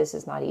that this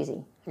is not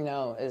easy.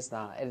 No, it's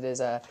not. It is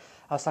I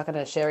was talking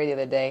to Sherry the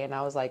other day and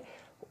I was like,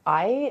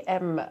 I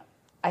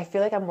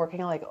feel like I'm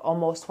working like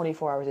almost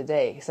 24 hours a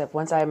day, except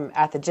once I'm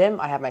at the gym,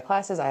 I have my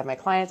classes, I have my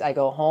clients, I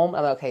go home,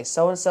 I'm like, okay,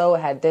 so-and-so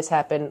had this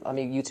happen, let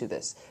me YouTube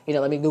this,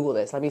 let me Google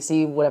this, let me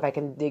see what if I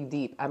can dig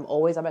deep. I'm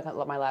always on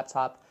my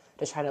laptop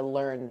just trying to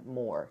learn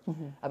more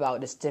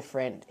about just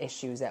different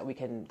issues that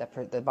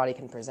the body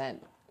can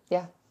present.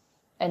 Yeah.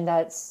 And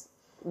that's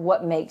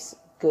what makes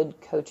good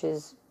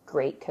coaches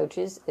great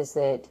coaches, is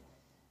that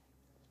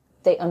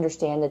they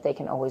understand that they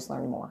can always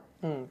learn more.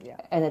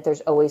 And that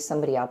there's always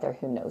somebody out there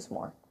who knows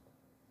more.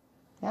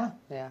 Yeah.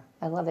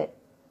 I love it.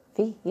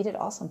 V, you did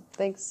awesome.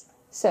 Thanks.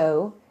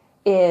 So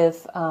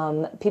if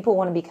people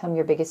want to become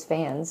your biggest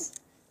fans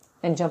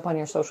and jump on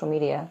your social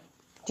media,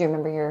 do you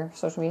remember your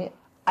social media?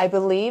 I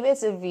believe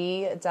it's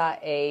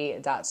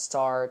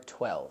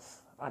v.a.star12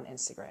 on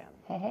Instagram.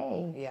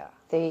 Hey. Yeah.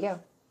 There you go.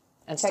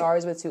 And Star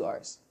is with 2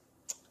 R's.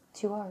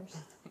 2 R's.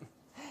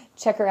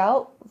 Check her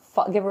out.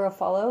 Give her a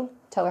follow.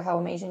 Tell her how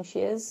amazing she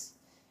is.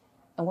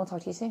 And we'll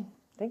talk to you soon.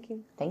 Thank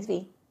you. Thanks,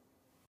 V.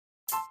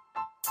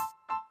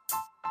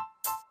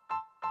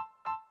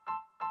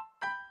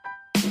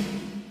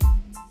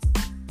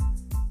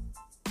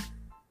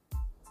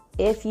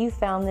 If you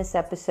found this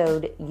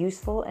episode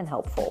useful and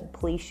helpful,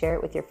 please share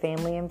it with your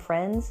family and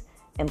friends,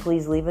 and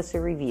please leave us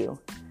a review.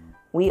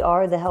 We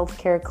are the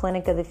healthcare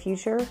clinic of the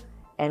future,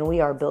 and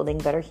we are building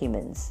better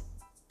humans.